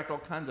to attract all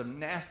kinds of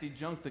nasty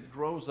junk that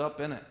grows up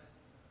in it.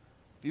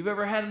 If you've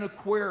ever had an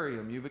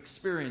aquarium, you've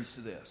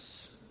experienced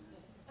this.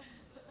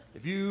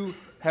 If you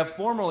have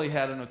formerly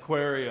had an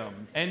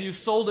aquarium and you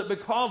sold it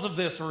because of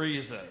this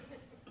reason,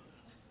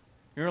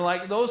 you're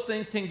like, those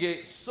things can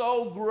get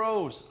so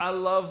gross. I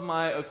love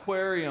my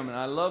aquarium and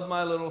I love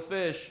my little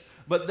fish,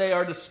 but they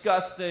are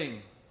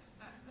disgusting.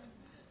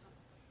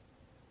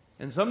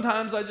 And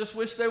sometimes I just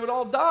wish they would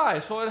all die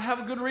so I'd have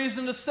a good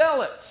reason to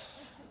sell it.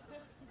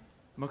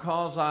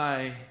 Because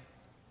I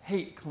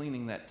hate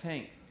cleaning that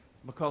tank.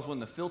 Because when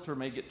the filter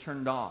may get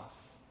turned off,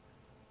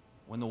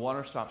 when the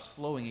water stops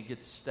flowing, it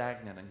gets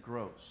stagnant and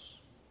gross.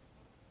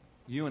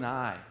 You and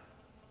I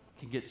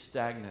can get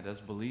stagnant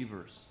as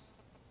believers.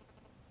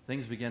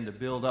 Things begin to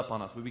build up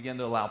on us. We begin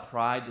to allow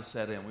pride to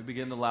set in. We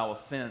begin to allow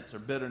offense or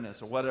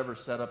bitterness or whatever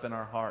set up in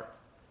our heart.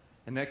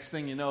 And next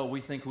thing you know, we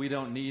think we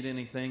don't need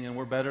anything and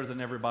we're better than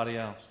everybody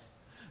else.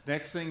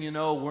 Next thing you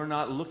know, we're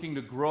not looking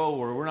to grow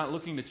or we're not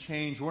looking to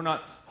change. We're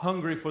not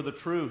hungry for the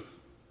truth.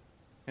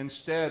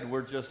 Instead,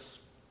 we're just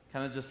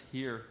kind of just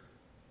here,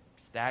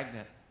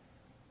 stagnant.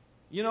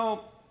 You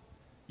know,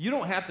 you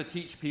don't have to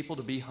teach people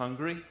to be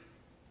hungry.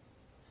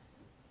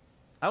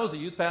 I was a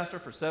youth pastor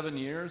for 7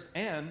 years,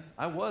 and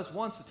I was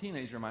once a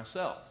teenager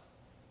myself.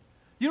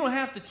 You don't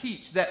have to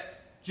teach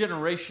that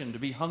generation to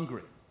be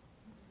hungry.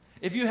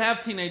 If you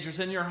have teenagers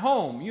in your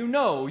home, you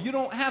know you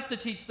don't have to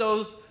teach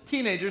those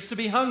teenagers to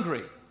be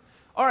hungry.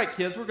 All right,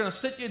 kids, we're going to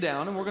sit you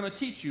down, and we're going to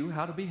teach you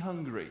how to be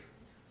hungry.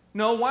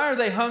 No, why are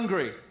they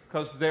hungry?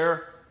 Because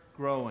they're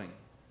growing.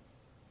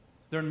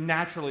 They're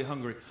naturally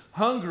hungry.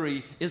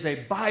 Hungry is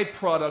a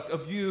byproduct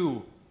of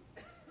you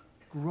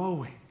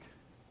growing.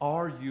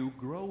 Are you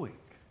growing?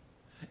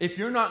 If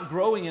you're not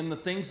growing in the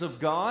things of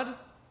God,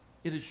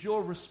 it is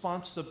your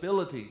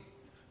responsibility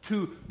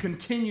to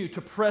continue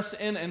to press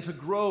in and to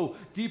grow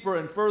deeper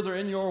and further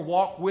in your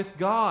walk with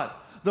God.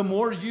 The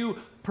more you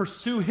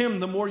pursue Him,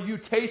 the more you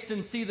taste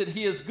and see that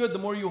He is good, the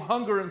more you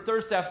hunger and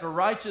thirst after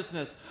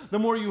righteousness, the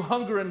more you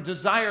hunger and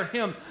desire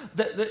Him,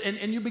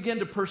 and you begin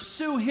to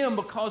pursue Him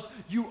because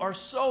you are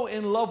so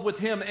in love with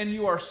Him and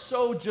you are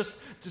so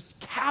just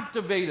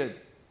captivated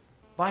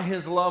by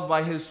His love,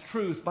 by His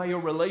truth, by your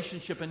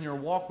relationship and your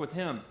walk with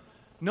Him.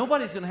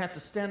 Nobody's going to have to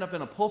stand up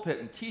in a pulpit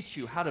and teach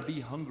you how to be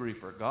hungry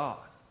for God.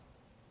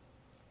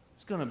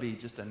 It's going to be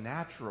just a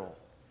natural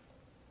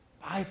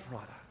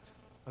byproduct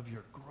of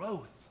your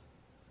growth.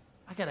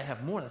 I got to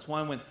have more. That's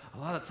why when a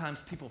lot of times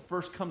people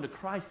first come to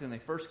Christ and they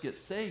first get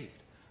saved,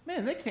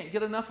 man, they can't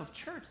get enough of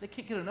church. They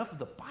can't get enough of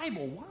the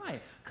Bible.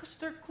 Why? Because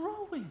they're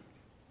growing.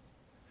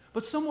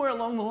 But somewhere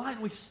along the line,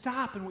 we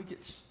stop and we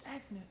get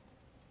stagnant.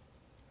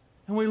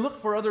 And we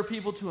look for other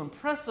people to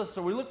impress us,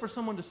 or we look for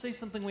someone to say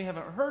something we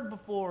haven't heard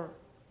before.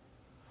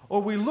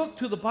 Or we look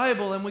to the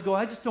Bible and we go,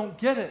 I just don't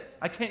get it.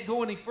 I can't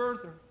go any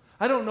further.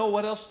 I don't know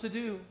what else to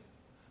do.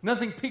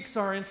 Nothing piques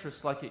our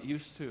interest like it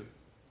used to.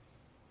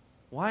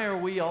 Why are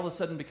we all of a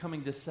sudden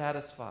becoming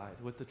dissatisfied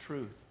with the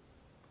truth?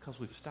 Because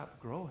we've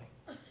stopped growing.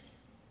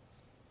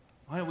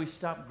 Why do we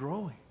stop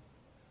growing?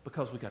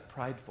 Because we got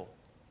prideful.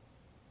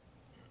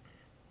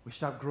 We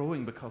stop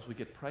growing because we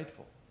get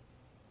prideful.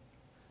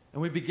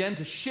 And we begin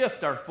to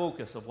shift our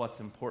focus of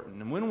what's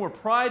important. And when we're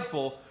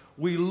prideful,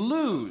 we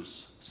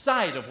lose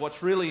sight of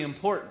what's really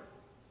important.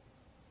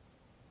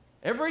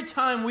 Every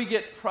time we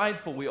get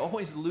prideful, we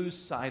always lose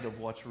sight of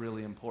what's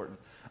really important.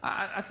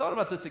 I thought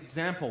about this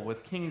example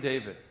with King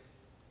David.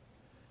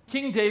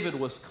 King David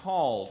was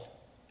called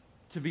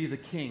to be the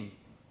king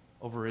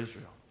over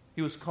Israel.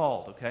 He was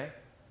called, okay?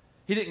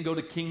 He didn't go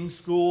to king's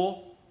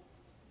school.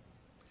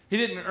 He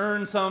didn't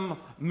earn some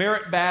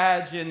merit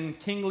badge in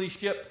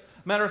kinglyship.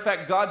 Matter of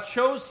fact, God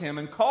chose him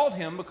and called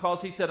him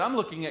because He said, I'm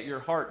looking at your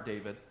heart,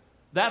 David.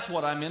 That's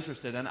what I'm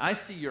interested in. I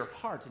see your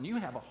heart, and you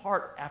have a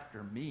heart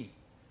after me.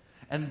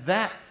 And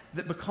that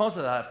because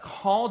of that, I've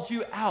called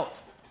you out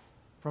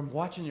from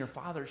watching your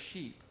father's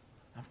sheep.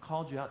 I've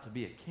called you out to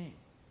be a king.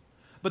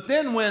 But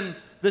then when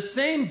the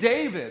same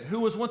David,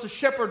 who was once a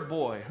shepherd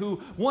boy, who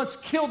once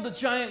killed the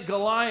giant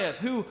Goliath,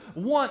 who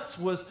once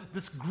was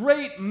this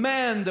great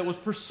man that was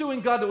pursuing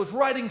God, that was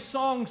writing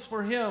songs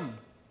for Him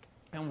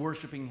and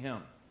worshiping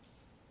Him.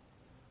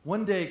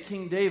 One day,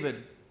 King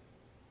David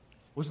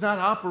was not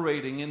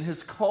operating in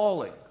his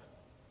calling.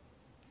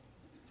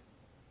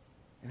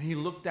 And he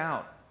looked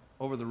out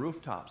over the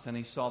rooftops and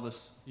he saw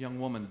this young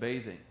woman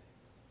bathing.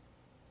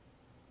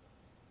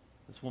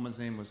 This woman's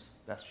name was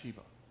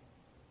Bathsheba.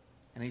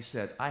 And he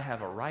said, I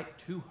have a right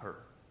to her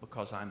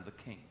because I'm the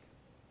king.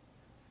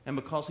 And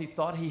because he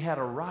thought he had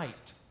a right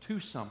to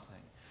something,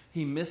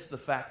 he missed the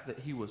fact that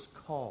he was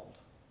called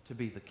to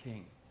be the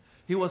king.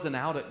 He wasn't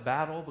out at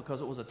battle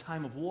because it was a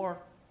time of war.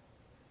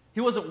 He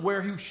wasn't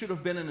where he should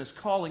have been in his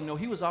calling. No,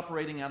 he was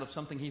operating out of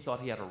something he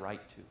thought he had a right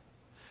to.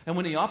 And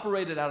when he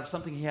operated out of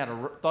something he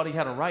thought he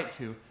had a right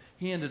to,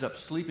 he ended up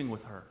sleeping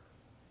with her.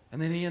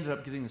 And then he ended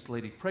up getting this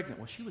lady pregnant.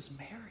 Well, she was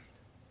married.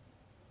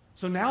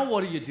 So now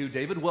what do,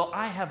 David? Well,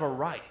 I have a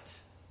right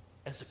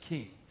as a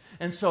king.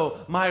 And so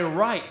my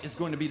right is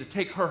going to be to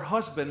take her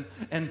husband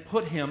and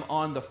put him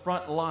on the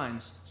front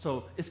lines.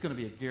 So it's going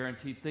to be a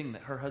guaranteed thing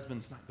that her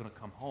husband's not going to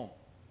come home.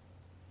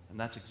 And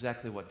that's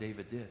exactly what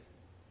David did.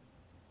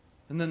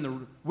 And then the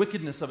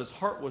wickedness of his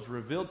heart was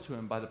revealed to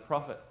him by the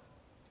prophet.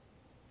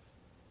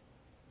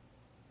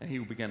 And he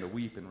began to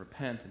weep and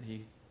repent, and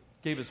he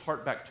gave his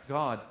heart back to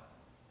God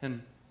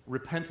and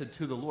repented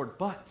to the Lord.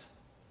 But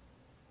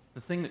the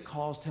thing that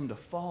caused him to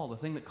fall, the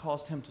thing that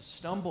caused him to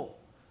stumble,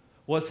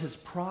 Was his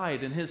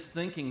pride and his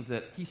thinking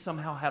that he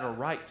somehow had a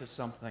right to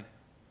something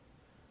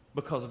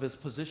because of his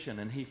position,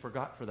 and he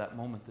forgot for that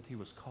moment that he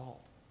was called.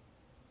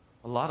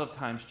 A lot of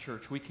times,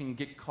 church, we can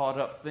get caught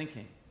up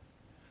thinking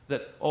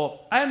that, oh,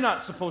 I'm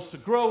not supposed to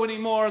grow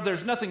anymore.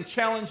 There's nothing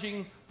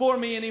challenging for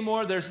me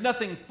anymore. There's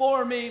nothing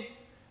for me.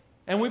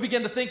 And we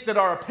begin to think that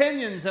our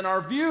opinions and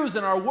our views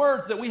and our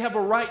words, that we have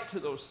a right to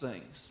those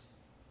things.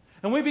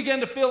 And we begin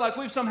to feel like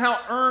we've somehow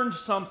earned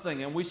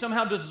something and we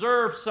somehow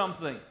deserve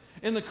something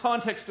in the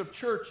context of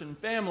church and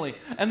family.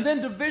 And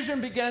then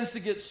division begins to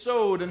get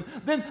sowed. And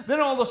then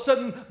all of a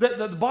sudden,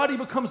 the body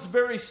becomes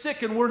very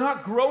sick and we're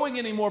not growing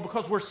anymore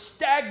because we're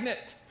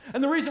stagnant.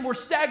 And the reason we're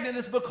stagnant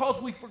is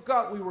because we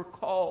forgot we were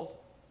called.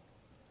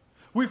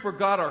 We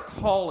forgot our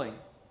calling.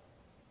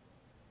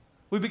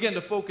 We began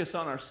to focus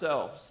on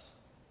ourselves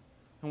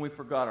and we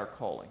forgot our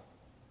calling.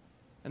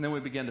 And then we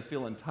begin to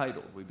feel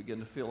entitled. We begin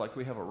to feel like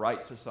we have a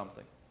right to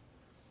something.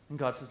 And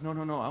God says, no,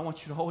 I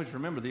want you to always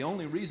remember the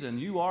only reason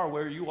you are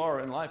where you are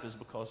in life is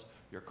because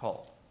you're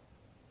called.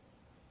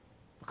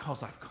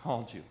 Because I've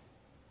called you.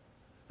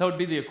 That would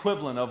be the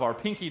equivalent of our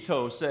pinky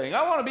toe saying,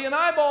 I want to be an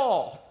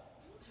eyeball.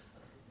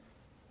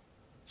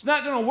 It's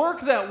not going to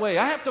work that way.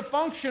 I have to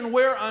function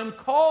where I'm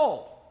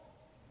called.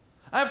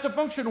 I have to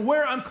function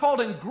where I'm called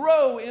and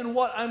grow in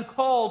what I'm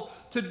called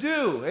to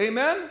do.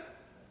 Amen?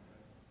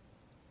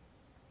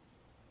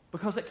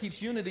 Because that keeps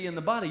unity in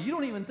the body. You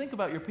don't even think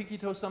about your pinky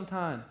toe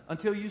sometime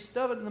until you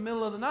stub it in the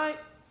middle of the night,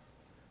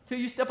 until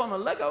you step on a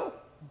Lego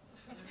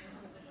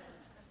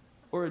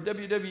or a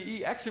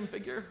WWE action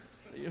figure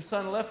that your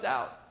son left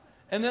out.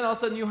 And then all of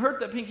a sudden you hurt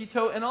that pinky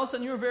toe, and all of a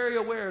sudden you're very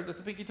aware that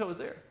the pinky toe is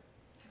there.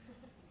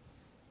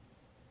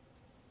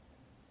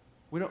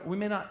 We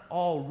may not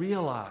all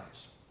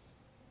realize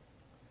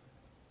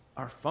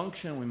our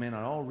function. We may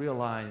not all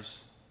realize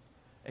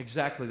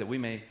exactly that we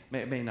may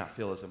not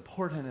feel as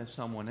important as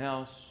someone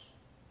else.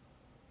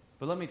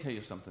 But let me tell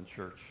you something,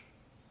 church.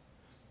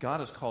 God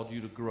has called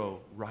you to grow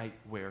right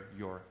where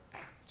you're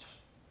at.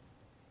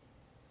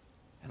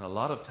 And a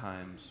lot of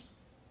times,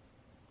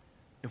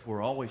 if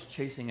we're always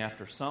chasing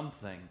after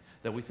something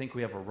that we think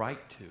we have a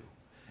right to,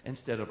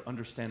 instead of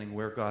understanding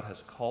where God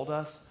has called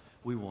us,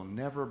 we will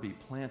never be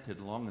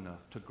planted long enough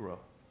to grow.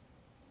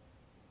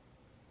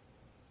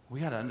 We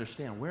got to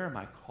understand, where am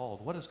I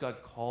called? What has God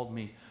called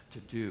me to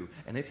do?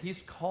 And if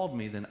He's called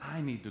me, then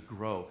I need to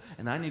grow.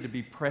 And I need to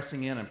be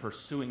pressing in and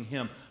pursuing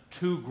Him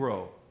to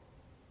grow.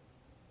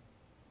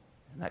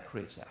 And that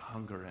creates that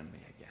hunger in me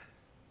again.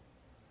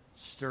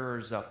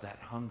 Stirs up that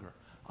hunger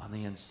on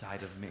the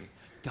inside of me.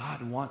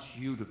 God wants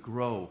you to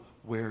grow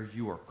where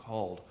you are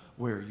called,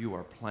 where you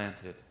are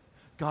planted.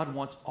 God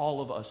wants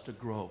all of us to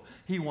grow.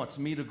 He wants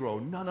me to grow.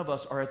 None of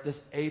us are at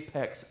this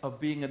apex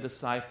of being a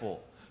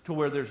disciple to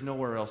where there's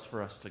nowhere else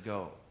for us to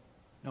go.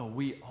 No,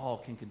 we all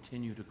can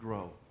continue to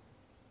grow.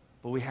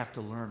 But we have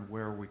to learn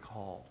where we're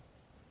called.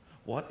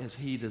 What is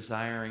He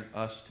desiring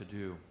us to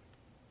do?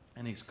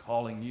 And He's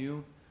calling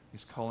you,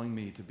 He's calling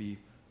me to be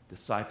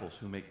disciples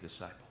who make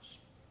disciples.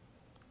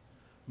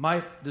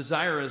 My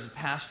desire as a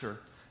pastor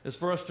is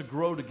for us to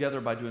grow together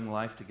by doing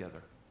life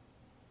together.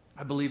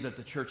 I believe that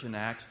the church in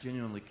Acts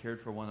genuinely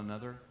cared for one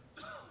another.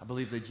 I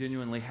believe they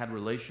genuinely had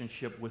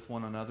relationship with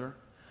one another.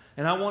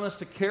 And I want us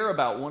to care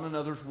about one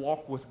another's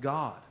walk with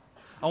God.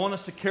 I want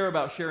us to care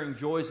about sharing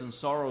joys and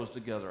sorrows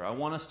together. I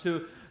want us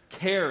to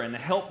care and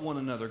help one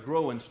another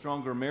grow in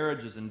stronger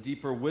marriages and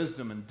deeper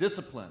wisdom and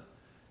discipline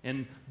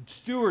and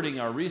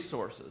stewarding our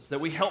resources. That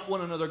we help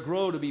one another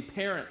grow to be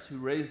parents who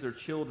raise their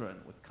children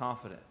with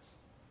confidence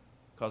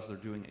because they're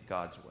doing it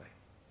God's way.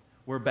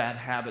 Where bad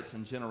habits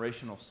and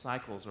generational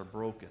cycles are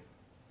broken.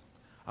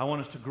 I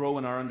want us to grow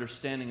in our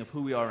understanding of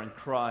who we are in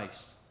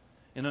Christ,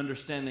 in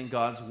understanding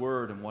God's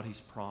Word and what He's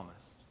promised.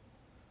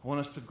 I want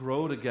us to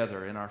grow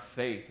together in our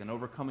faith and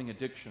overcoming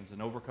addictions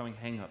and overcoming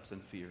hang-ups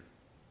and fear.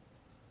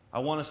 I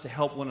want us to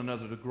help one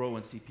another to grow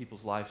and see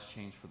people's lives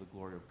change for the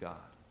glory of God.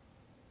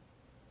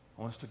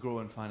 I want us to grow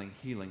in finding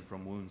healing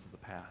from wounds of the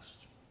past.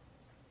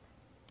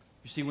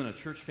 You see, when a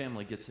church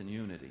family gets in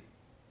unity,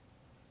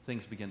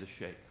 things begin to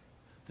shake.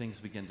 Things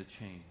begin to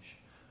change.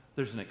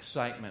 There's an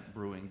excitement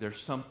brewing.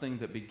 There's something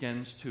that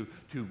begins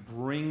to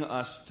bring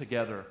us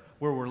together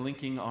where we're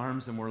linking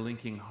arms and we're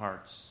linking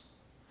hearts.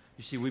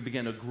 You see, we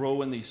begin to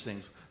grow in these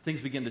things. Things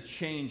begin to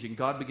change and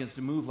God begins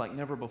to move like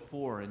never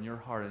before in your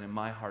heart and in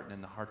my heart and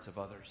in the hearts of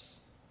others.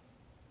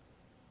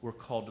 We're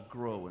called to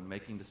grow in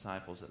making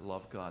disciples that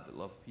love God, that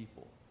love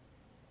people,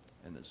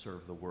 and that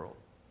serve the world.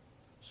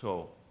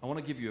 So I want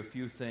to give you a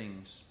few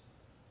things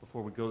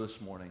before we go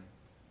this morning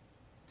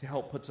to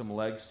help put some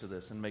legs to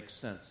this and make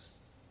sense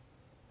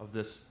of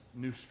this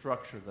new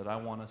structure that I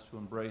want us to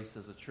embrace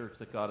as a church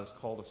that God has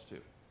called us to,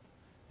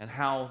 and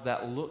how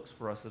that looks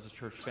for us as a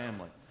church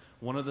family.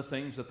 One of the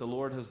things that the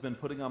Lord has been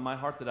putting on my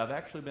heart that I've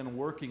actually been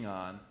working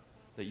on,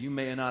 that you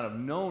may not have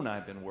known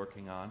I've been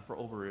working on for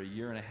over a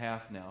year and a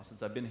half now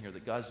since I've been here,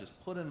 that God's just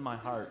put in my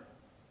heart,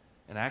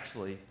 and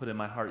actually put in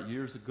my heart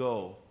years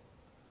ago,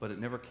 but it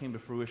never came to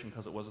fruition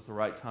because it wasn't the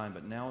right time,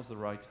 but now is the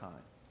right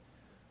time.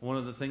 One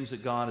of the things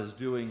that God is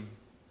doing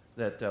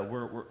that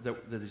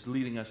that is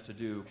leading us to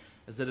do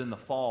is that in the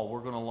fall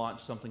we're going to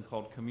launch something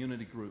called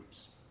community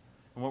groups.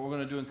 And what we're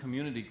going to do in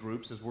community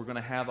groups is we're going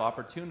to have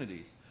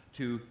opportunities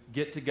to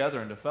get together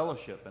and to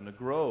fellowship and to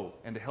grow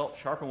and to help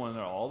sharpen one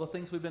another. All the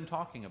things we've been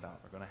talking about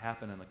are going to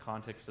happen in the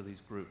context of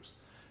these groups.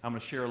 I'm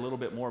going to share a little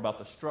bit more about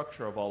the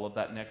structure of all of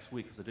that next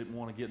week because I didn't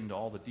want to get into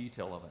all the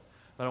detail of it.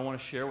 But I want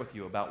to share with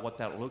you about what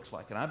that looks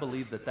like. And I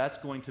believe that that's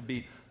going to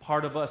be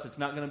part of us. It's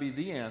not going to be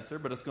the answer,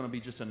 but it's going to be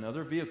just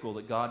another vehicle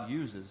that God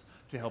uses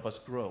to help us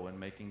grow in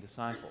making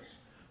disciples.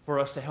 For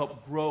us to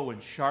help grow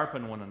and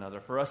sharpen one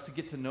another, for us to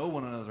get to know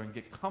one another and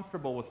get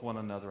comfortable with one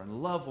another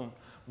and love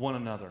one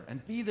another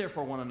and be there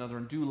for one another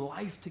and do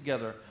life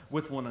together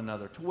with one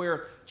another, to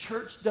where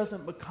church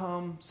doesn't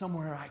become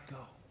somewhere I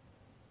go,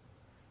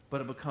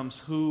 but it becomes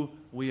who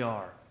we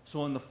are.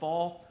 So in the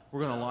fall,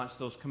 we're going to launch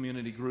those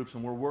community groups,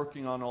 and we're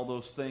working on all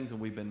those things, and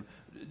we've been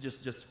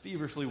just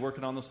feverishly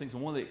working on those things.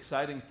 And one of the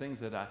exciting things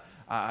that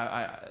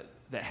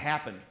that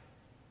happened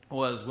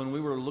was when we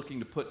were looking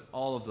to put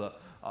all of the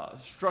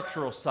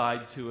structural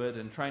side to it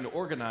and trying to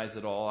organize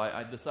it all,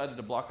 I decided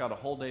to block out a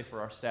whole day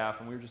for our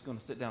staff, and we were just going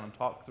to sit down and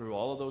talk through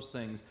all of those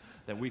things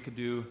that we could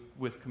do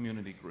with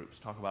community groups,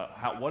 talk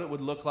about what it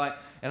would look like.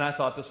 And I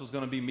thought this was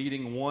going to be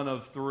meeting one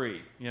of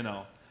three,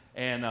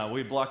 and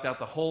we blocked out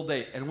the whole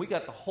day, and we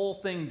got the whole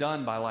thing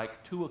done by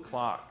like 2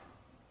 o'clock.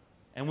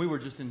 And we were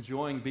just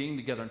enjoying being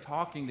together and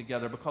talking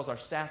together because our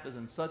staff is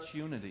in such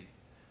unity,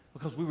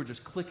 because we were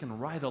just clicking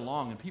right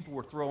along, and people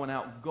were throwing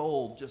out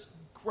gold, just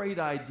great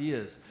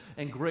ideas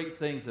and great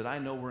things that I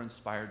know were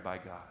inspired by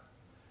God.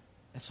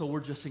 And so we're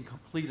just in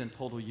complete and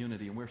total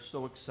unity, and we're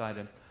so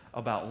excited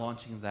about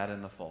launching that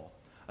in the fall.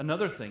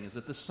 Another thing is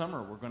that this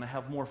summer we're going to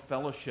have more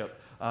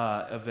fellowship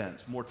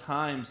events, more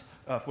times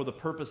for the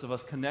purpose of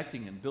us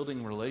connecting and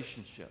building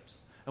relationships.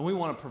 And we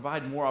want to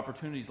provide more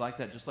opportunities like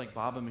that, just like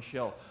Bob and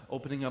Michelle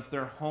opening up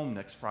their home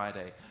next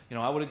Friday.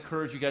 I would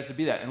encourage you guys to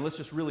be that. And let's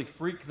just really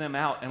freak them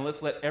out, and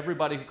let's let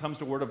everybody who comes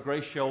to Word of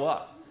Grace show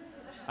up.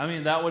 I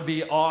mean, that would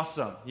be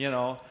awesome,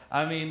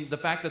 I mean, the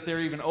fact that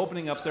they're even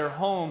opening up their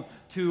home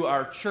to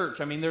our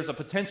church. I mean, there's a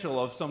potential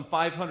of some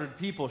 500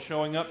 people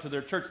showing up to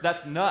their church.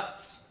 That's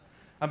nuts.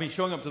 I mean,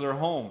 showing up to their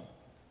home.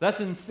 That's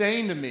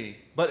insane to me.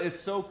 But it's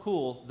so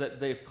cool that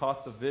they've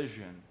caught the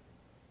vision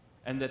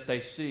and that they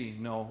see,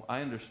 no,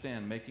 I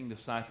understand making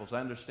disciples. I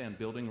understand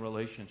building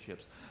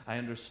relationships. I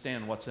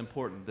understand what's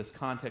important, this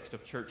context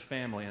of church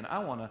family. And I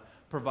want to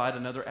provide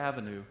another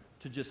avenue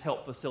to just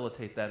help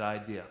facilitate that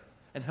idea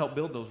and help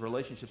build those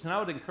relationships. And I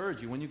would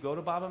encourage you, when you go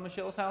to Bob and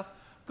Michelle's house,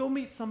 go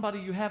meet somebody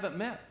you haven't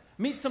met.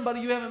 Meet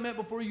somebody you haven't met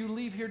before you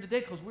leave here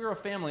today, because we're a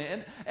family.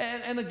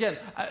 And again,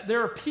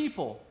 there are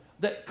people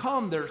that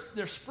come,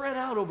 they're spread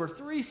out over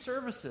 3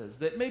 services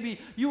that maybe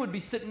you would be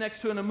sitting next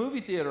to in a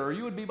movie theater, or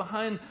you would be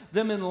behind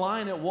them in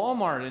line at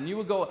Walmart, and you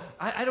would go,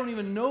 I don't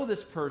even know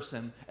this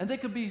person, and they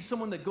could be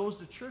someone that goes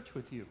to church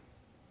with you.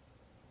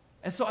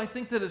 And so I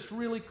think that it's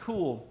really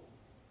cool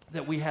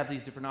that we have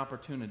these different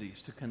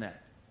opportunities to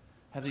connect,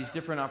 have these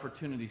different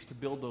opportunities to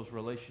build those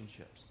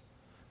relationships,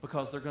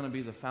 because they're going to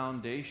be the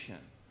foundation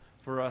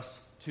for us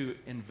to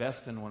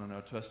invest in one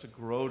another, to us to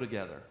grow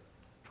together,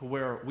 to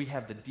where we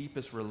have the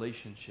deepest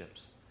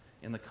relationships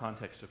in the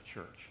context of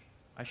church.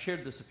 I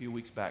shared this a few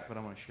weeks back, but I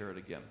want to share it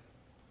again.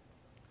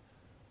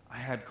 I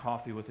had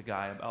coffee with a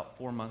guy about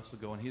 4 months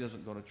ago, and he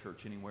doesn't go to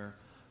church anywhere,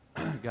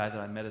 a guy that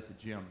I met at the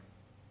gym.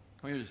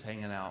 We were just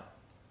hanging out.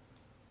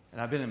 And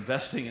I've been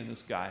investing in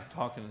this guy,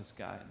 talking to this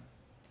guy. And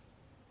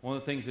one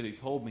of the things that he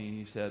told me,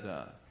 he said,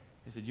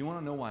 you want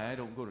to know why I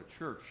don't go to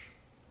church?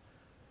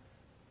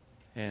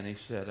 And he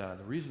said,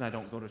 the reason I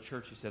don't go to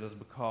church, he said, is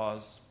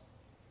because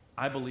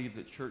I believe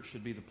that church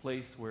should be the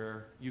place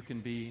where you can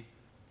be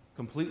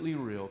completely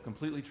real,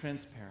 completely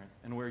transparent,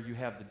 and where you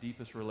have the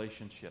deepest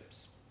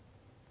relationships.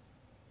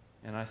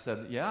 And I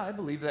said, yeah, I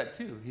believe that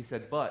too. He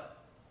said, but,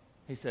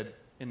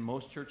 in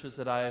most churches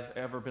that I've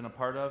ever been a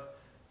part of,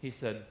 he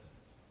said,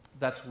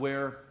 that's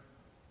where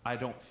I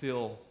don't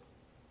feel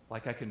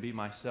like I can be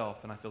myself,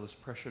 and I feel this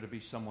pressure to be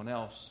someone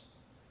else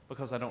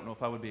because I don't know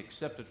if I would be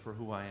accepted for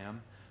who I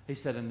am. He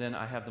said, and then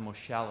I have the most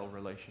shallow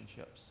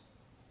relationships.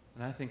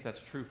 And I think that's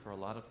true for a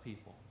lot of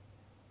people,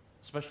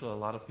 especially a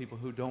lot of people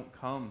who don't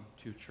come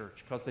to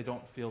church because they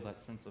don't feel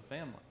that sense of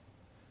family,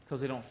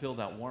 because they don't feel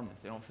that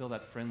warmness, they don't feel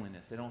that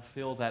friendliness, they don't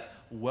feel that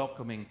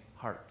welcoming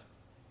heart.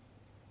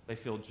 They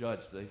feel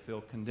judged, they feel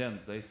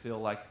condemned, they feel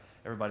like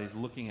everybody's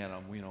looking at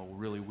them,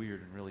 really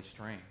weird and really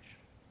strange.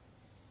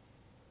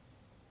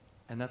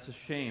 And that's a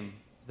shame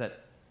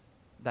that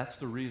that's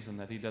the reason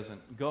that he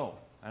doesn't go.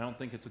 I don't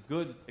think it's a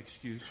good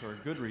excuse or a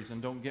good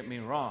reason, don't get me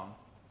wrong.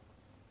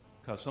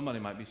 Because somebody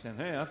might be saying,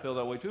 hey, I feel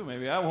that way too.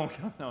 Maybe I won't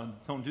come. No,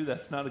 don't do that.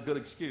 It's not a good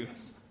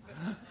excuse.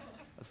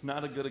 It's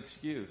not a good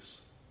excuse.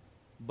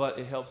 But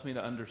it helps me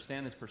to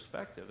understand his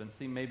perspective and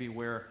see maybe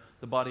where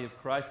the body of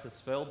Christ has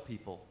failed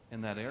people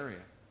in that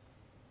area.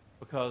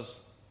 Because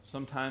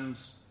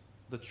sometimes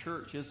the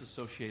church is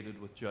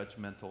associated with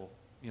judgmental,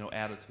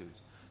 attitudes.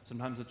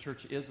 Sometimes the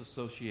church is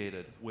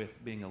associated with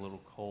being a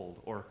little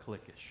cold or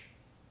cliquish.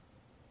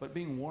 But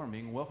being warm,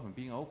 being welcoming,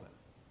 being open.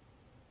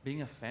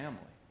 being a family,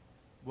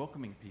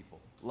 welcoming people,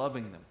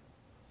 loving them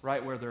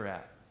right where they're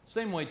at.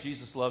 Same way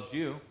Jesus loves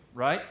you,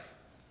 right?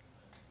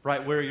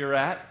 Right where you're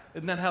at.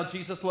 Isn't that how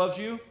Jesus loves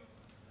you?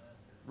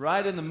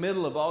 Right in the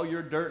middle of all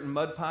your dirt and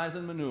mud pies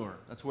and manure.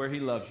 That's where he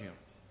loves you.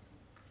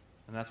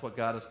 And that's what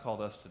God has called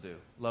us to do.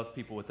 Love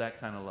people with that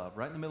kind of love.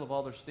 Right in the middle of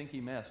all their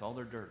stinky mess, all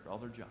their dirt, all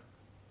their junk.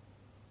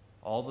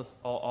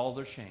 All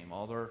their shame,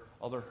 all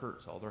their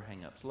hurts, all their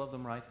hang-ups. Love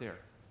them right there.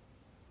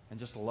 And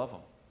just love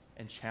them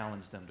and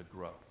challenge them to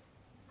grow.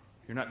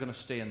 You're not going to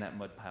stay in that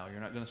mud pile.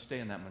 You're not going to stay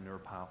in that manure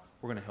pile.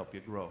 We're going to help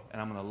you grow.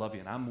 And I'm going to love you.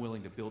 And I'm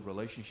willing to build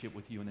relationship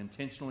with you and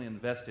intentionally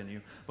invest in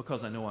you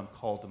because I know I'm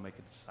called to make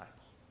a disciple.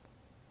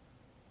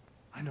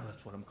 I know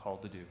that's what I'm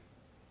called to do.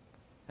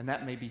 And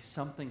that may be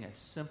something as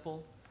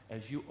simple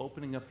as you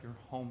opening up your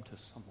home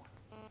to someone.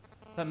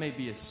 That may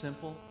be as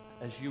simple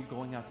as you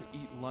going out to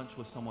eat lunch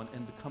with someone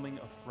and becoming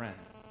a friend.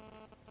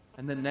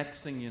 And the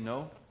next thing you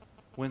know,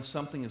 when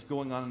something is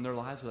going on in their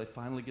lives, where they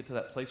finally get to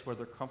that place where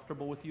they're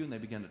comfortable with you and they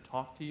begin to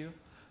talk to you, and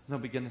they'll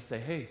begin to say,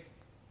 hey,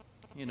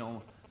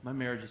 my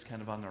marriage is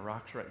kind of on the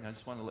rocks right now. I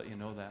just want to let you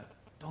know that.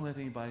 Don't let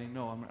anybody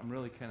know. I'm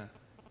really kind of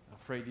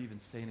afraid to even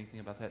say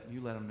anything about that. And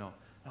you let them know.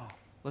 No,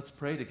 let's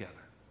pray together.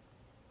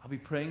 I'll be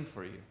praying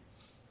for you.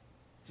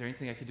 Is there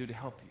anything I can do to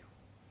help you?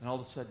 And all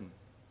of a sudden,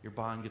 your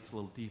bond gets a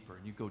little deeper,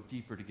 and you go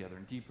deeper together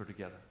and deeper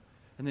together.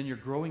 And then you're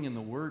growing in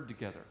the Word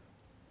together.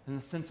 In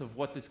the sense of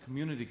what this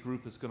community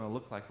group is going to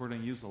look like, we're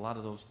going to use a lot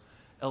of those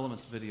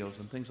Elements videos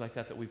and things like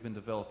that we've been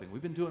developing.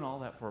 We've been doing all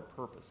that for a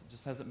purpose. It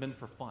just hasn't been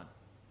for fun,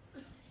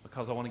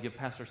 because I want to give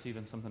Pastor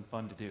Stephen something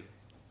fun to do.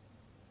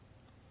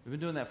 We've been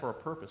doing that for a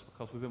purpose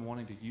because we've been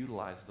wanting to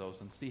utilize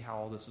those and see how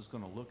all this is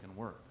going to look and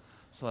work.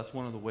 So that's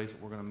one of the ways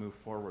that we're going to move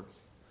forward.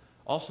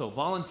 Also,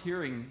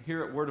 volunteering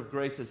here at Word of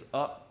Grace is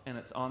up and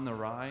it's on the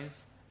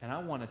rise. And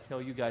I want to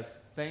tell you guys,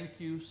 thank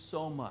you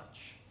so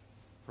much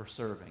for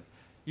serving.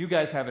 You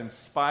guys have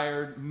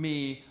inspired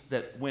me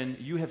that when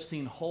you have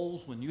seen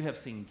holes, when you have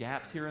seen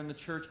gaps here in the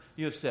church,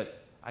 you have said,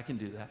 I can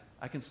do that.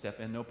 I can step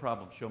in, no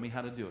problem. Show me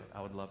how to do it.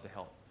 I would love to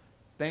help.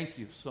 Thank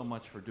you so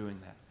much for doing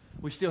that.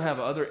 We still have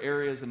other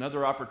areas and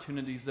other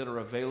opportunities that are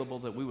available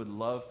that we would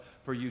love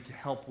for you to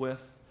help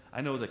with.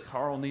 I know that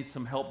Carl needs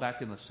some help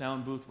back in the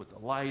sound booth with the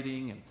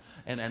lighting,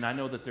 and I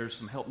know that there's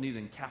some help needed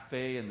in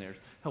cafe, and there's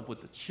help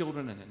with the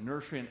children and in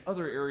nursery and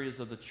other areas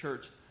of the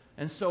church.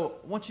 And so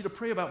I want you to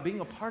pray about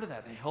being a part of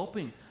that and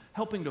helping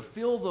to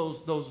fill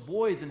those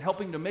voids and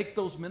helping to make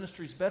those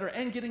ministries better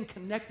and getting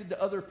connected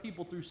to other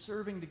people through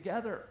serving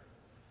together.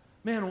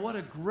 Man, what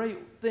a great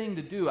thing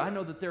to do. I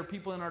know that there are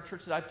people in our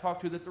church that I've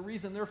talked to that the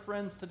reason they're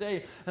friends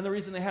today and the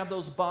reason they have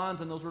those bonds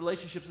and those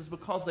relationships is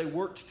because they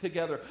worked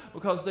together,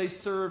 because they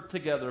served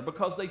together,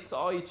 because they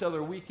saw each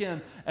other week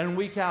in and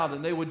week out,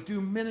 and they would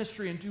do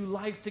ministry and do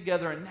life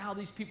together. And now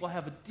these people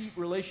have a deep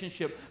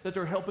relationship that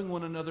they're helping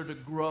one another to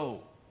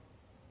grow,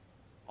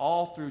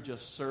 all through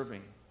just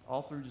serving,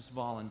 all through just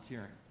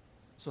volunteering.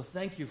 So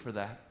thank you for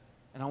that.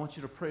 And I want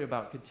you to pray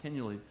about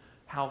continually,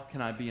 how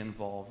can I be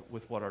involved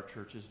with what our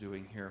church is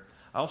doing here?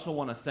 I also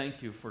want to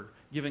thank you for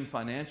giving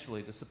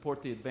financially to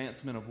support the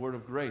advancement of Word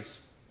of Grace.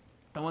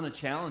 I want to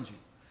challenge you,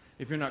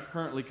 if you're not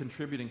currently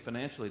contributing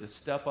financially, to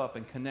step up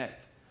and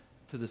connect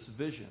to this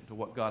vision, to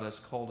what God has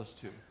called us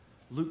to.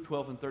 Luke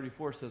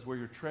 12:34 says, where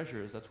your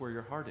treasure is, that's where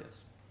your heart is.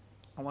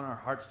 I want our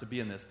hearts to be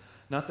in this.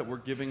 Not that we're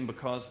giving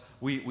because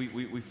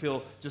we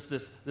feel just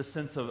this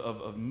sense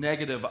of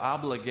negative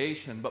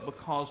obligation, but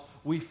because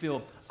we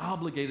feel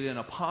obligated in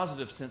a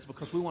positive sense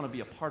because we want to be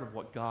a part of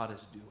what God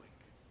is doing.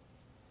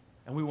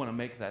 And we want to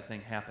make that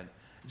thing happen.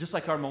 Just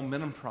like our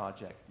Momentum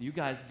Project. You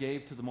guys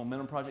gave to the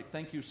Momentum Project.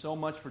 Thank you so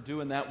much for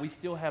doing that. We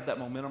still have that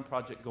Momentum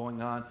Project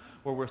going on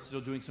where we're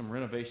still doing some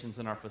renovations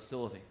in our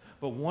facility.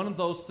 But one of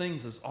those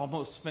things is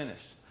almost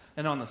finished.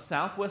 And on the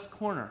southwest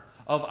corner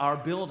of our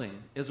building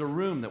is a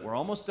room that we're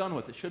almost done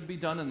with. It should be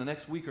done in the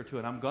next week or two,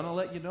 and I'm going to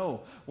let you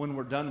know when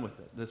we're done with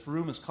it. This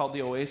room is called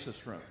the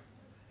Oasis Room.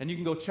 And you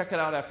can go check it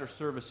out after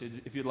service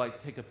if you'd like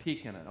to take a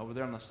peek in it, over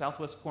there on the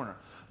southwest corner.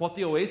 What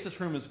the Oasis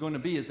Room is going to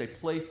be is a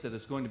place that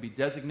is going to be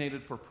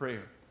designated for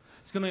prayer.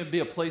 It's going to be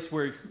a place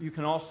where you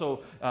can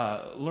also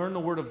learn the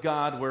Word of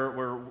God,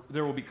 where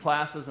there will be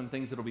classes and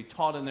things that will be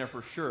taught in there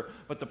for sure.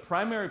 But the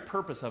primary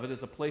purpose of it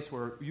is a place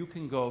where you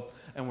can go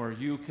and where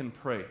you can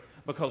pray.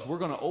 Because we're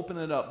going to open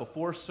it up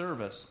before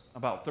service,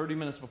 about 30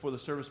 minutes before the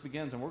service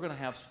begins, and we're going to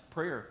have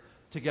prayer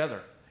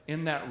together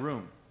in that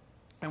room.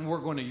 And we're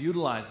going to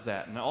utilize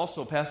that. And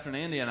also, Pastor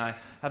Andy and I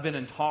have been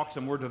in talks,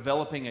 and we're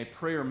developing a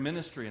prayer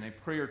ministry and a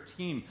prayer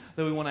team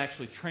that we want to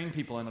actually train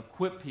people and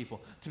equip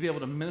people to be able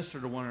to minister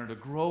to one another,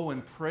 to grow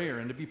in prayer,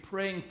 and to be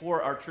praying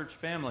for our church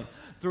family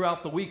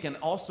throughout the week. And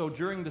also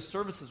during the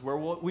services where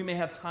we may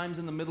have times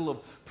in the middle of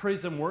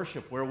praise and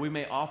worship where we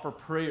may offer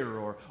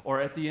prayer,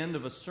 or at the end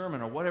of a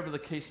sermon, or whatever the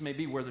case may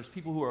be, where there's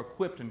people who are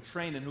equipped and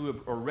trained and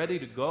who are ready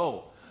to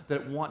go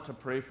that want to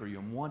pray for you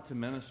and want to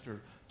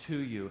minister to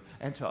you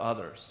and to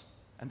others.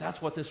 And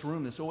that's what this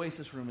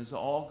Oasis Room, is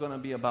all going to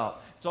be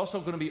about. It's also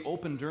going to be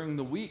open during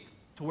the week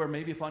to where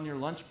maybe if on your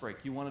lunch break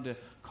you wanted to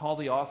call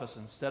the office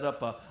and set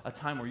up a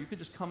time where you could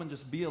just come and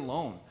just be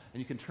alone, and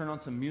you can turn on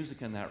some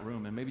music in that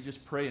room and maybe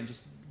just pray and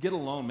just get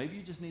alone. Maybe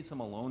you just need some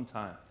alone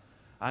time.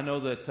 I know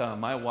that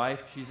my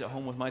wife, she's at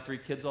home with my 3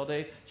 kids all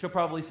day. She'll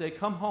probably say,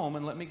 come home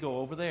and let me go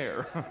over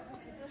there.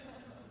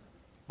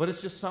 But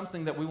it's just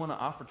something that we want to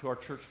offer to our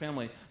church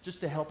family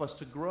just to help us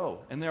to grow.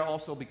 And there'll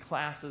also be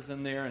classes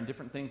in there and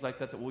different things like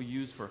that we'll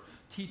use for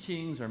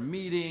teachings or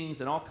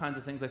meetings and all kinds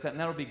of things like that. And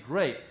that'll be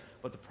great.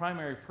 But the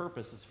primary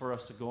purpose is for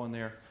us to go in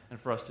there and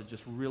for us to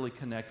just really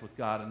connect with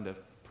God and to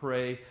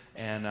pray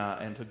and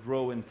to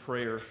grow in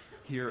prayer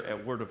here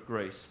at Word of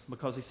Grace.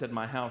 Because he said,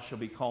 my house shall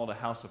be called a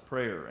house of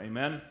prayer.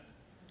 Amen?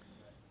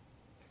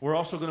 We're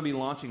also going to be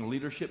launching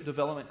leadership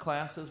development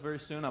classes very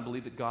soon. I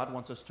believe that God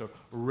wants us to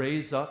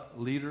raise up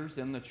leaders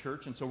in the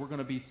church, and so we're going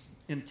to be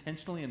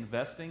intentionally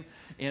investing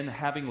in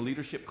having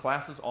leadership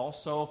classes,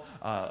 also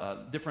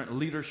different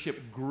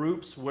leadership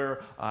groups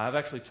where I've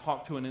actually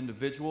talked to an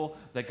individual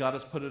that God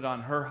has put it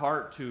on her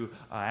heart to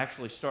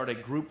actually start a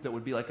group that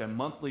would be like a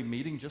monthly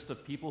meeting just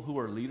of people who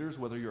are leaders,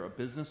 whether you're a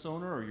business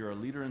owner or you're a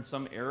leader in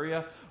some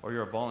area or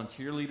you're a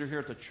volunteer leader here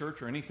at the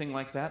church or anything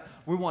like that.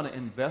 We want to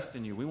invest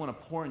in you. We want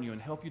to pour in you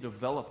and help you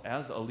develop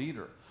as a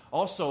leader.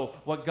 Also,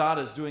 what God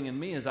is doing in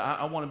me is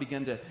I want to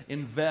begin to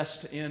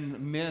invest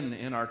in men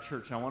in our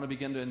church. I want to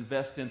begin to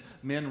invest in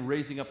men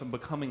raising up and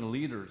becoming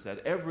leaders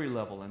at every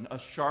level and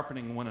us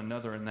sharpening one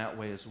another in that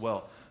way as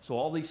well. So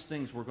all these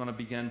things we're going to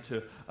begin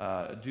to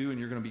do, and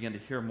you're going to begin to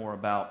hear more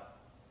about.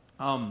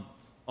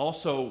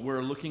 Also,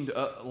 we're looking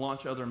to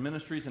launch other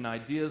ministries and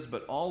ideas,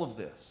 but all of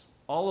this,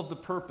 all of the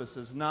purpose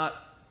is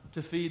not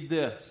to feed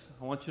this.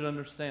 I want you to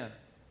understand.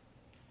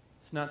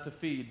 Not to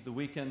feed the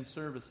weekend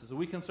services. The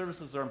weekend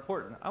services are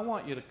important. I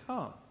want you to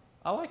come.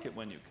 I like it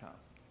when you come.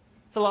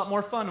 It's a lot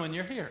more fun when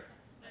you're here.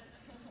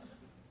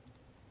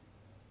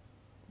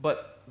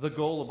 But the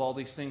goal of all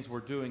these things we're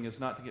doing is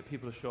not to get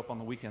people to show up on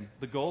the weekend.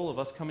 The goal of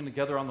us coming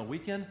together on the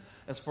weekend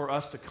is for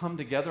us to come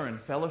together in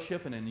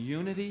fellowship and in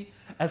unity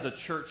as a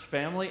church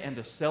family and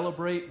to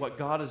celebrate what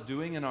God is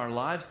doing in our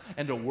lives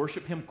and to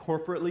worship Him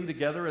corporately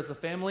together as a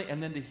family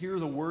and then to hear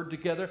the Word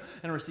together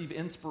and receive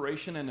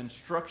inspiration and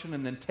instruction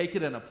and then take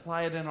it and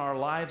apply it in our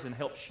lives and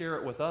help share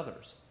it with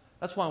others.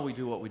 That's why we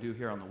do what we do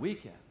here on the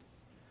weekend.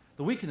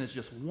 The weekend is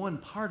just one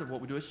part of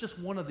what we do. It's just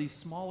one of these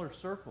smaller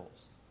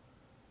circles.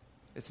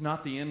 It's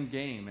not the end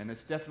game, and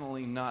it's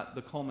definitely not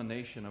the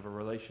culmination of a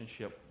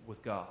relationship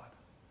with God.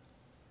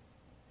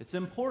 It's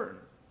important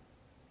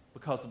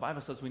because the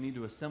Bible says we need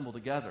to assemble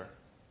together,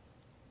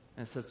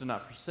 and it says do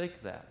not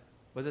forsake that.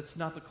 But it's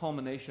not the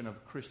culmination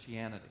of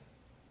Christianity.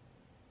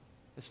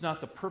 It's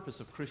not the purpose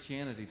of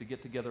Christianity to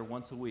get together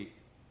once a week.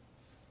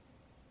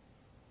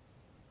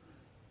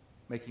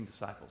 Making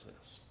disciples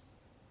is.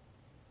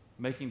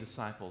 Making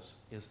disciples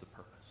is the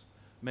purpose.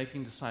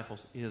 Making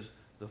disciples is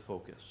the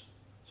focus.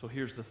 So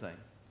here's the thing.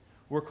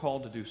 We're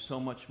called to do so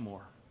much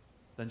more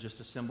than just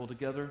assemble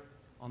together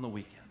on the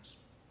weekends.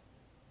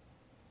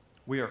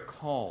 We are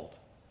called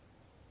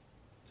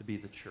to be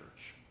the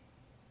church,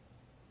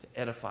 to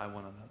edify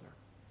one another,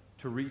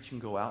 to reach and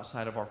go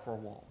outside of our 4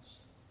 walls,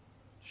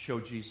 to show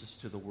Jesus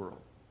to the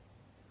world.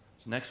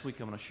 So next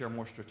week I'm going to share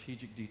more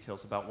strategic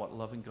details about what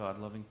loving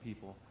God, loving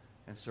people,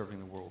 and serving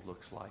the world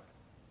looks like.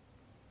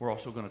 We're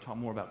also going to talk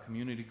more about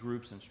community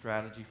groups and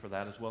strategy for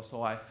that as well.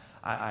 So I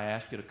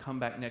ask you to come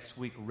back next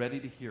week ready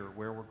to hear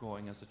where we're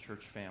going as a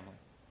church family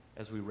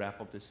as we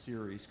wrap up this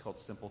series called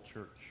Simple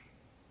Church.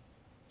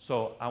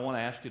 So I want to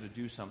ask you to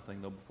do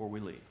something, though, before we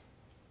leave.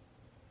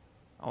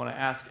 I want to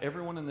ask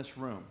everyone in this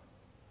room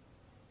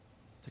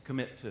to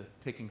commit to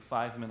taking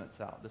 5 minutes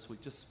out this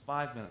week, just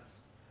 5 minutes.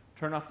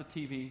 Turn off the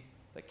TV.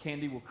 That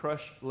candy will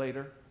crush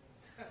later.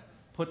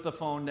 Put the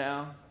phone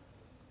down.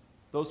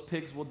 Those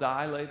pigs will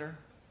die later.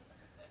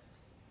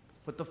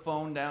 Put the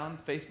phone down.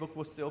 Facebook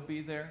will still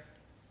be there.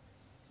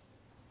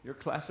 Your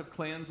Clash of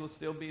Clans will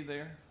still be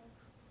there.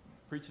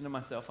 Preaching to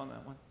myself on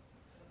that one.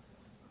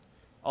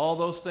 All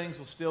those things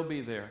will still be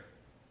there.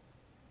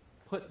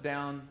 Put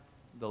down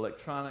the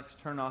electronics.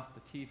 Turn off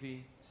the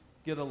TV.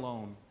 Get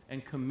alone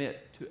and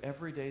commit to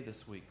every day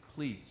this week,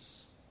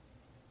 please,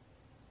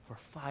 for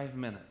 5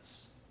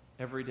 minutes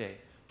every day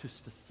to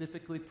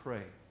specifically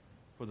pray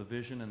for the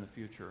vision and the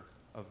future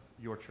of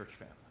your church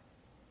family.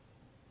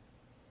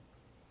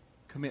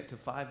 Commit to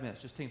 5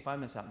 minutes, just taking 5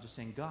 minutes out and just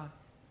saying, God,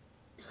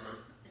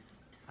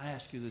 I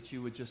ask you that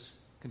you would just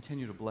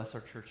continue to bless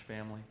our church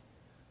family,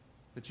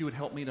 that you would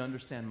help me to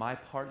understand my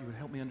part, you would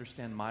help me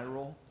understand my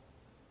role,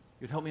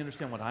 you'd help me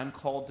understand what I'm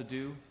called to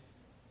do,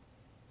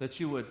 that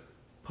you would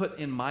put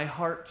in my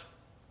heart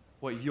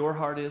what your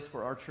heart is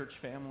for our church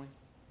family.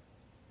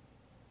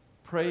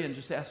 Pray and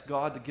just ask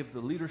God to give the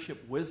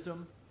leadership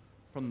wisdom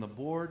from the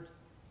board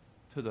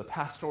to the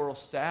pastoral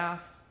staff,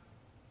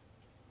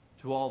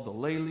 to all the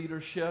lay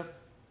leadership.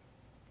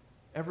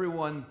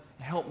 Everyone,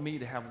 help me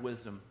to have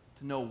wisdom,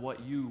 to know what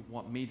you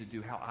want me to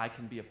do, how I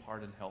can be a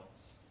part and help.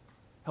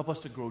 Help us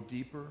to grow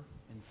deeper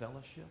in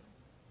fellowship.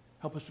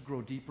 Help us to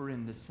grow deeper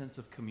in this sense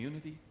of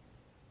community.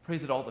 Pray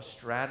that all the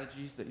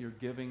strategies that you're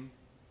giving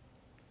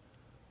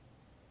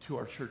to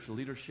our church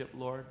leadership,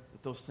 Lord,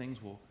 that those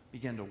things will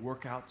begin to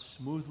work out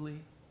smoothly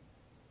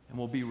and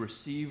will be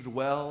received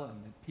well,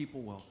 and that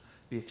people will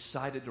be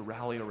excited to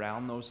rally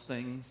around those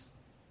things.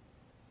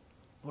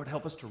 Lord,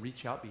 help us to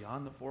reach out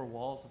beyond the four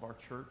walls of our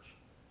church.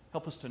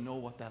 Help us to know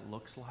what that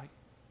looks like.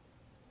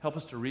 Help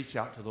us to reach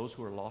out to those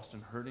who are lost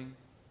and hurting.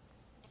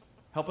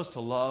 Help us to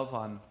love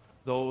on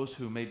those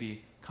who may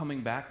be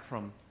coming back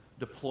from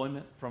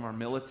deployment from our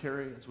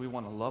military, as we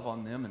want to love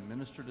on them and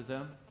minister to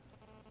them.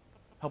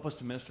 Help us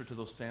to minister to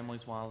those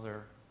families while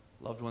their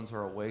loved ones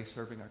are away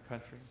serving our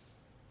country.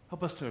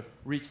 Help us to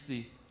reach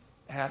the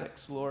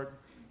addicts, Lord,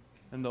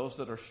 and those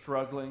that are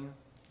struggling,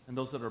 and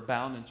those that are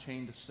bound and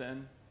chained to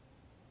sin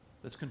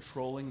that's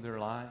controlling their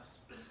lives.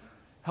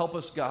 Help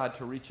us, God,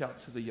 to reach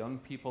out to the young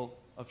people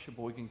of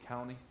Sheboygan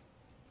County.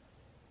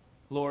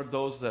 Lord,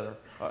 those that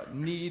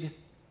need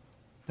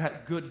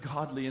that good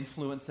godly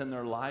influence in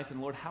their life.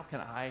 And Lord, how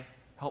can I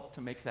help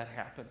to make that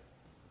happen?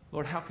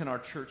 Lord, how can our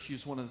church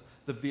use one of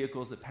the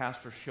vehicles that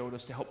Pastor showed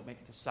us to help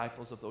make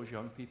disciples of those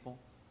young people?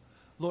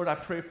 Lord, I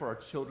pray for our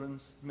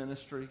children's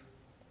ministry.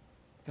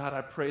 God,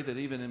 I pray that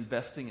even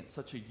investing at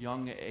such a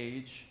young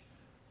age,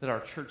 that our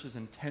church is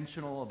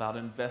intentional about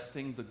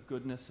investing the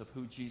goodness of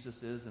who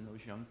Jesus is in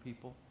those young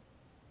people,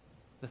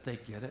 that they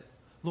get it.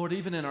 Lord,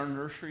 even in our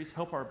nurseries,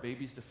 help our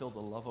babies to feel the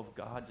love of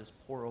God just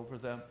pour over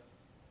them.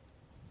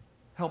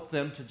 Help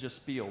them to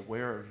just be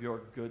aware of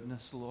your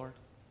goodness, Lord,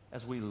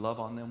 as we love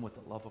on them with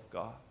the love of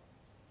God.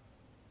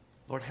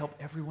 Lord, help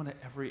everyone at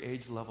every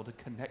age level to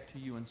connect to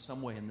you in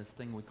some way in this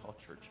thing we call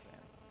church family.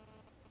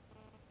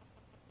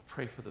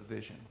 Pray for the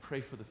vision.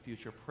 Pray for the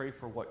future. Pray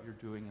for what you're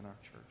doing in our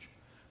church.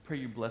 Pray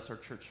you bless our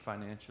church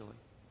financially.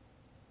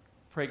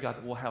 Pray, God,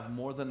 that we'll have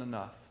more than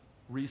enough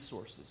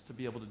resources to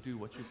be able to do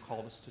what you've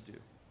called us to do.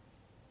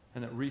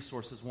 And that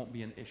resources won't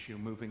be an issue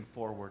moving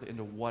forward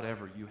into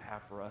whatever you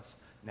have for us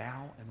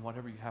now and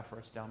whatever you have for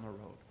us down the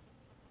road.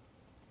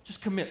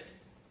 Just commit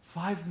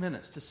 5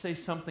 minutes to say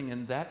something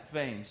in that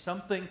vein,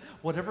 something,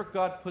 whatever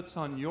God puts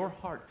on your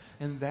heart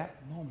in that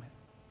moment,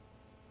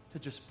 to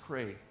just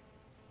pray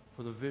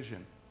for the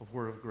vision of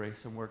Word of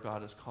Grace and where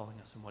God is calling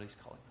us and what He's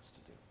calling us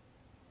to do.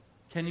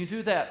 Can you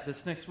do that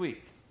this next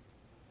week?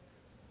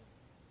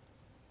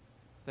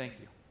 Thank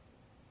you.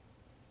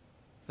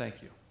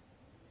 Thank you.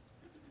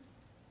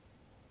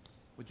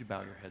 Would you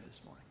bow your head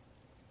this morning?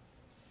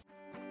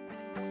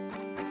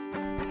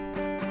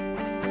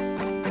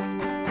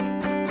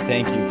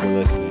 Thank you for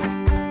listening.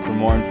 For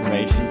more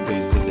information,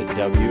 please visit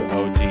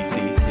wogcc.org.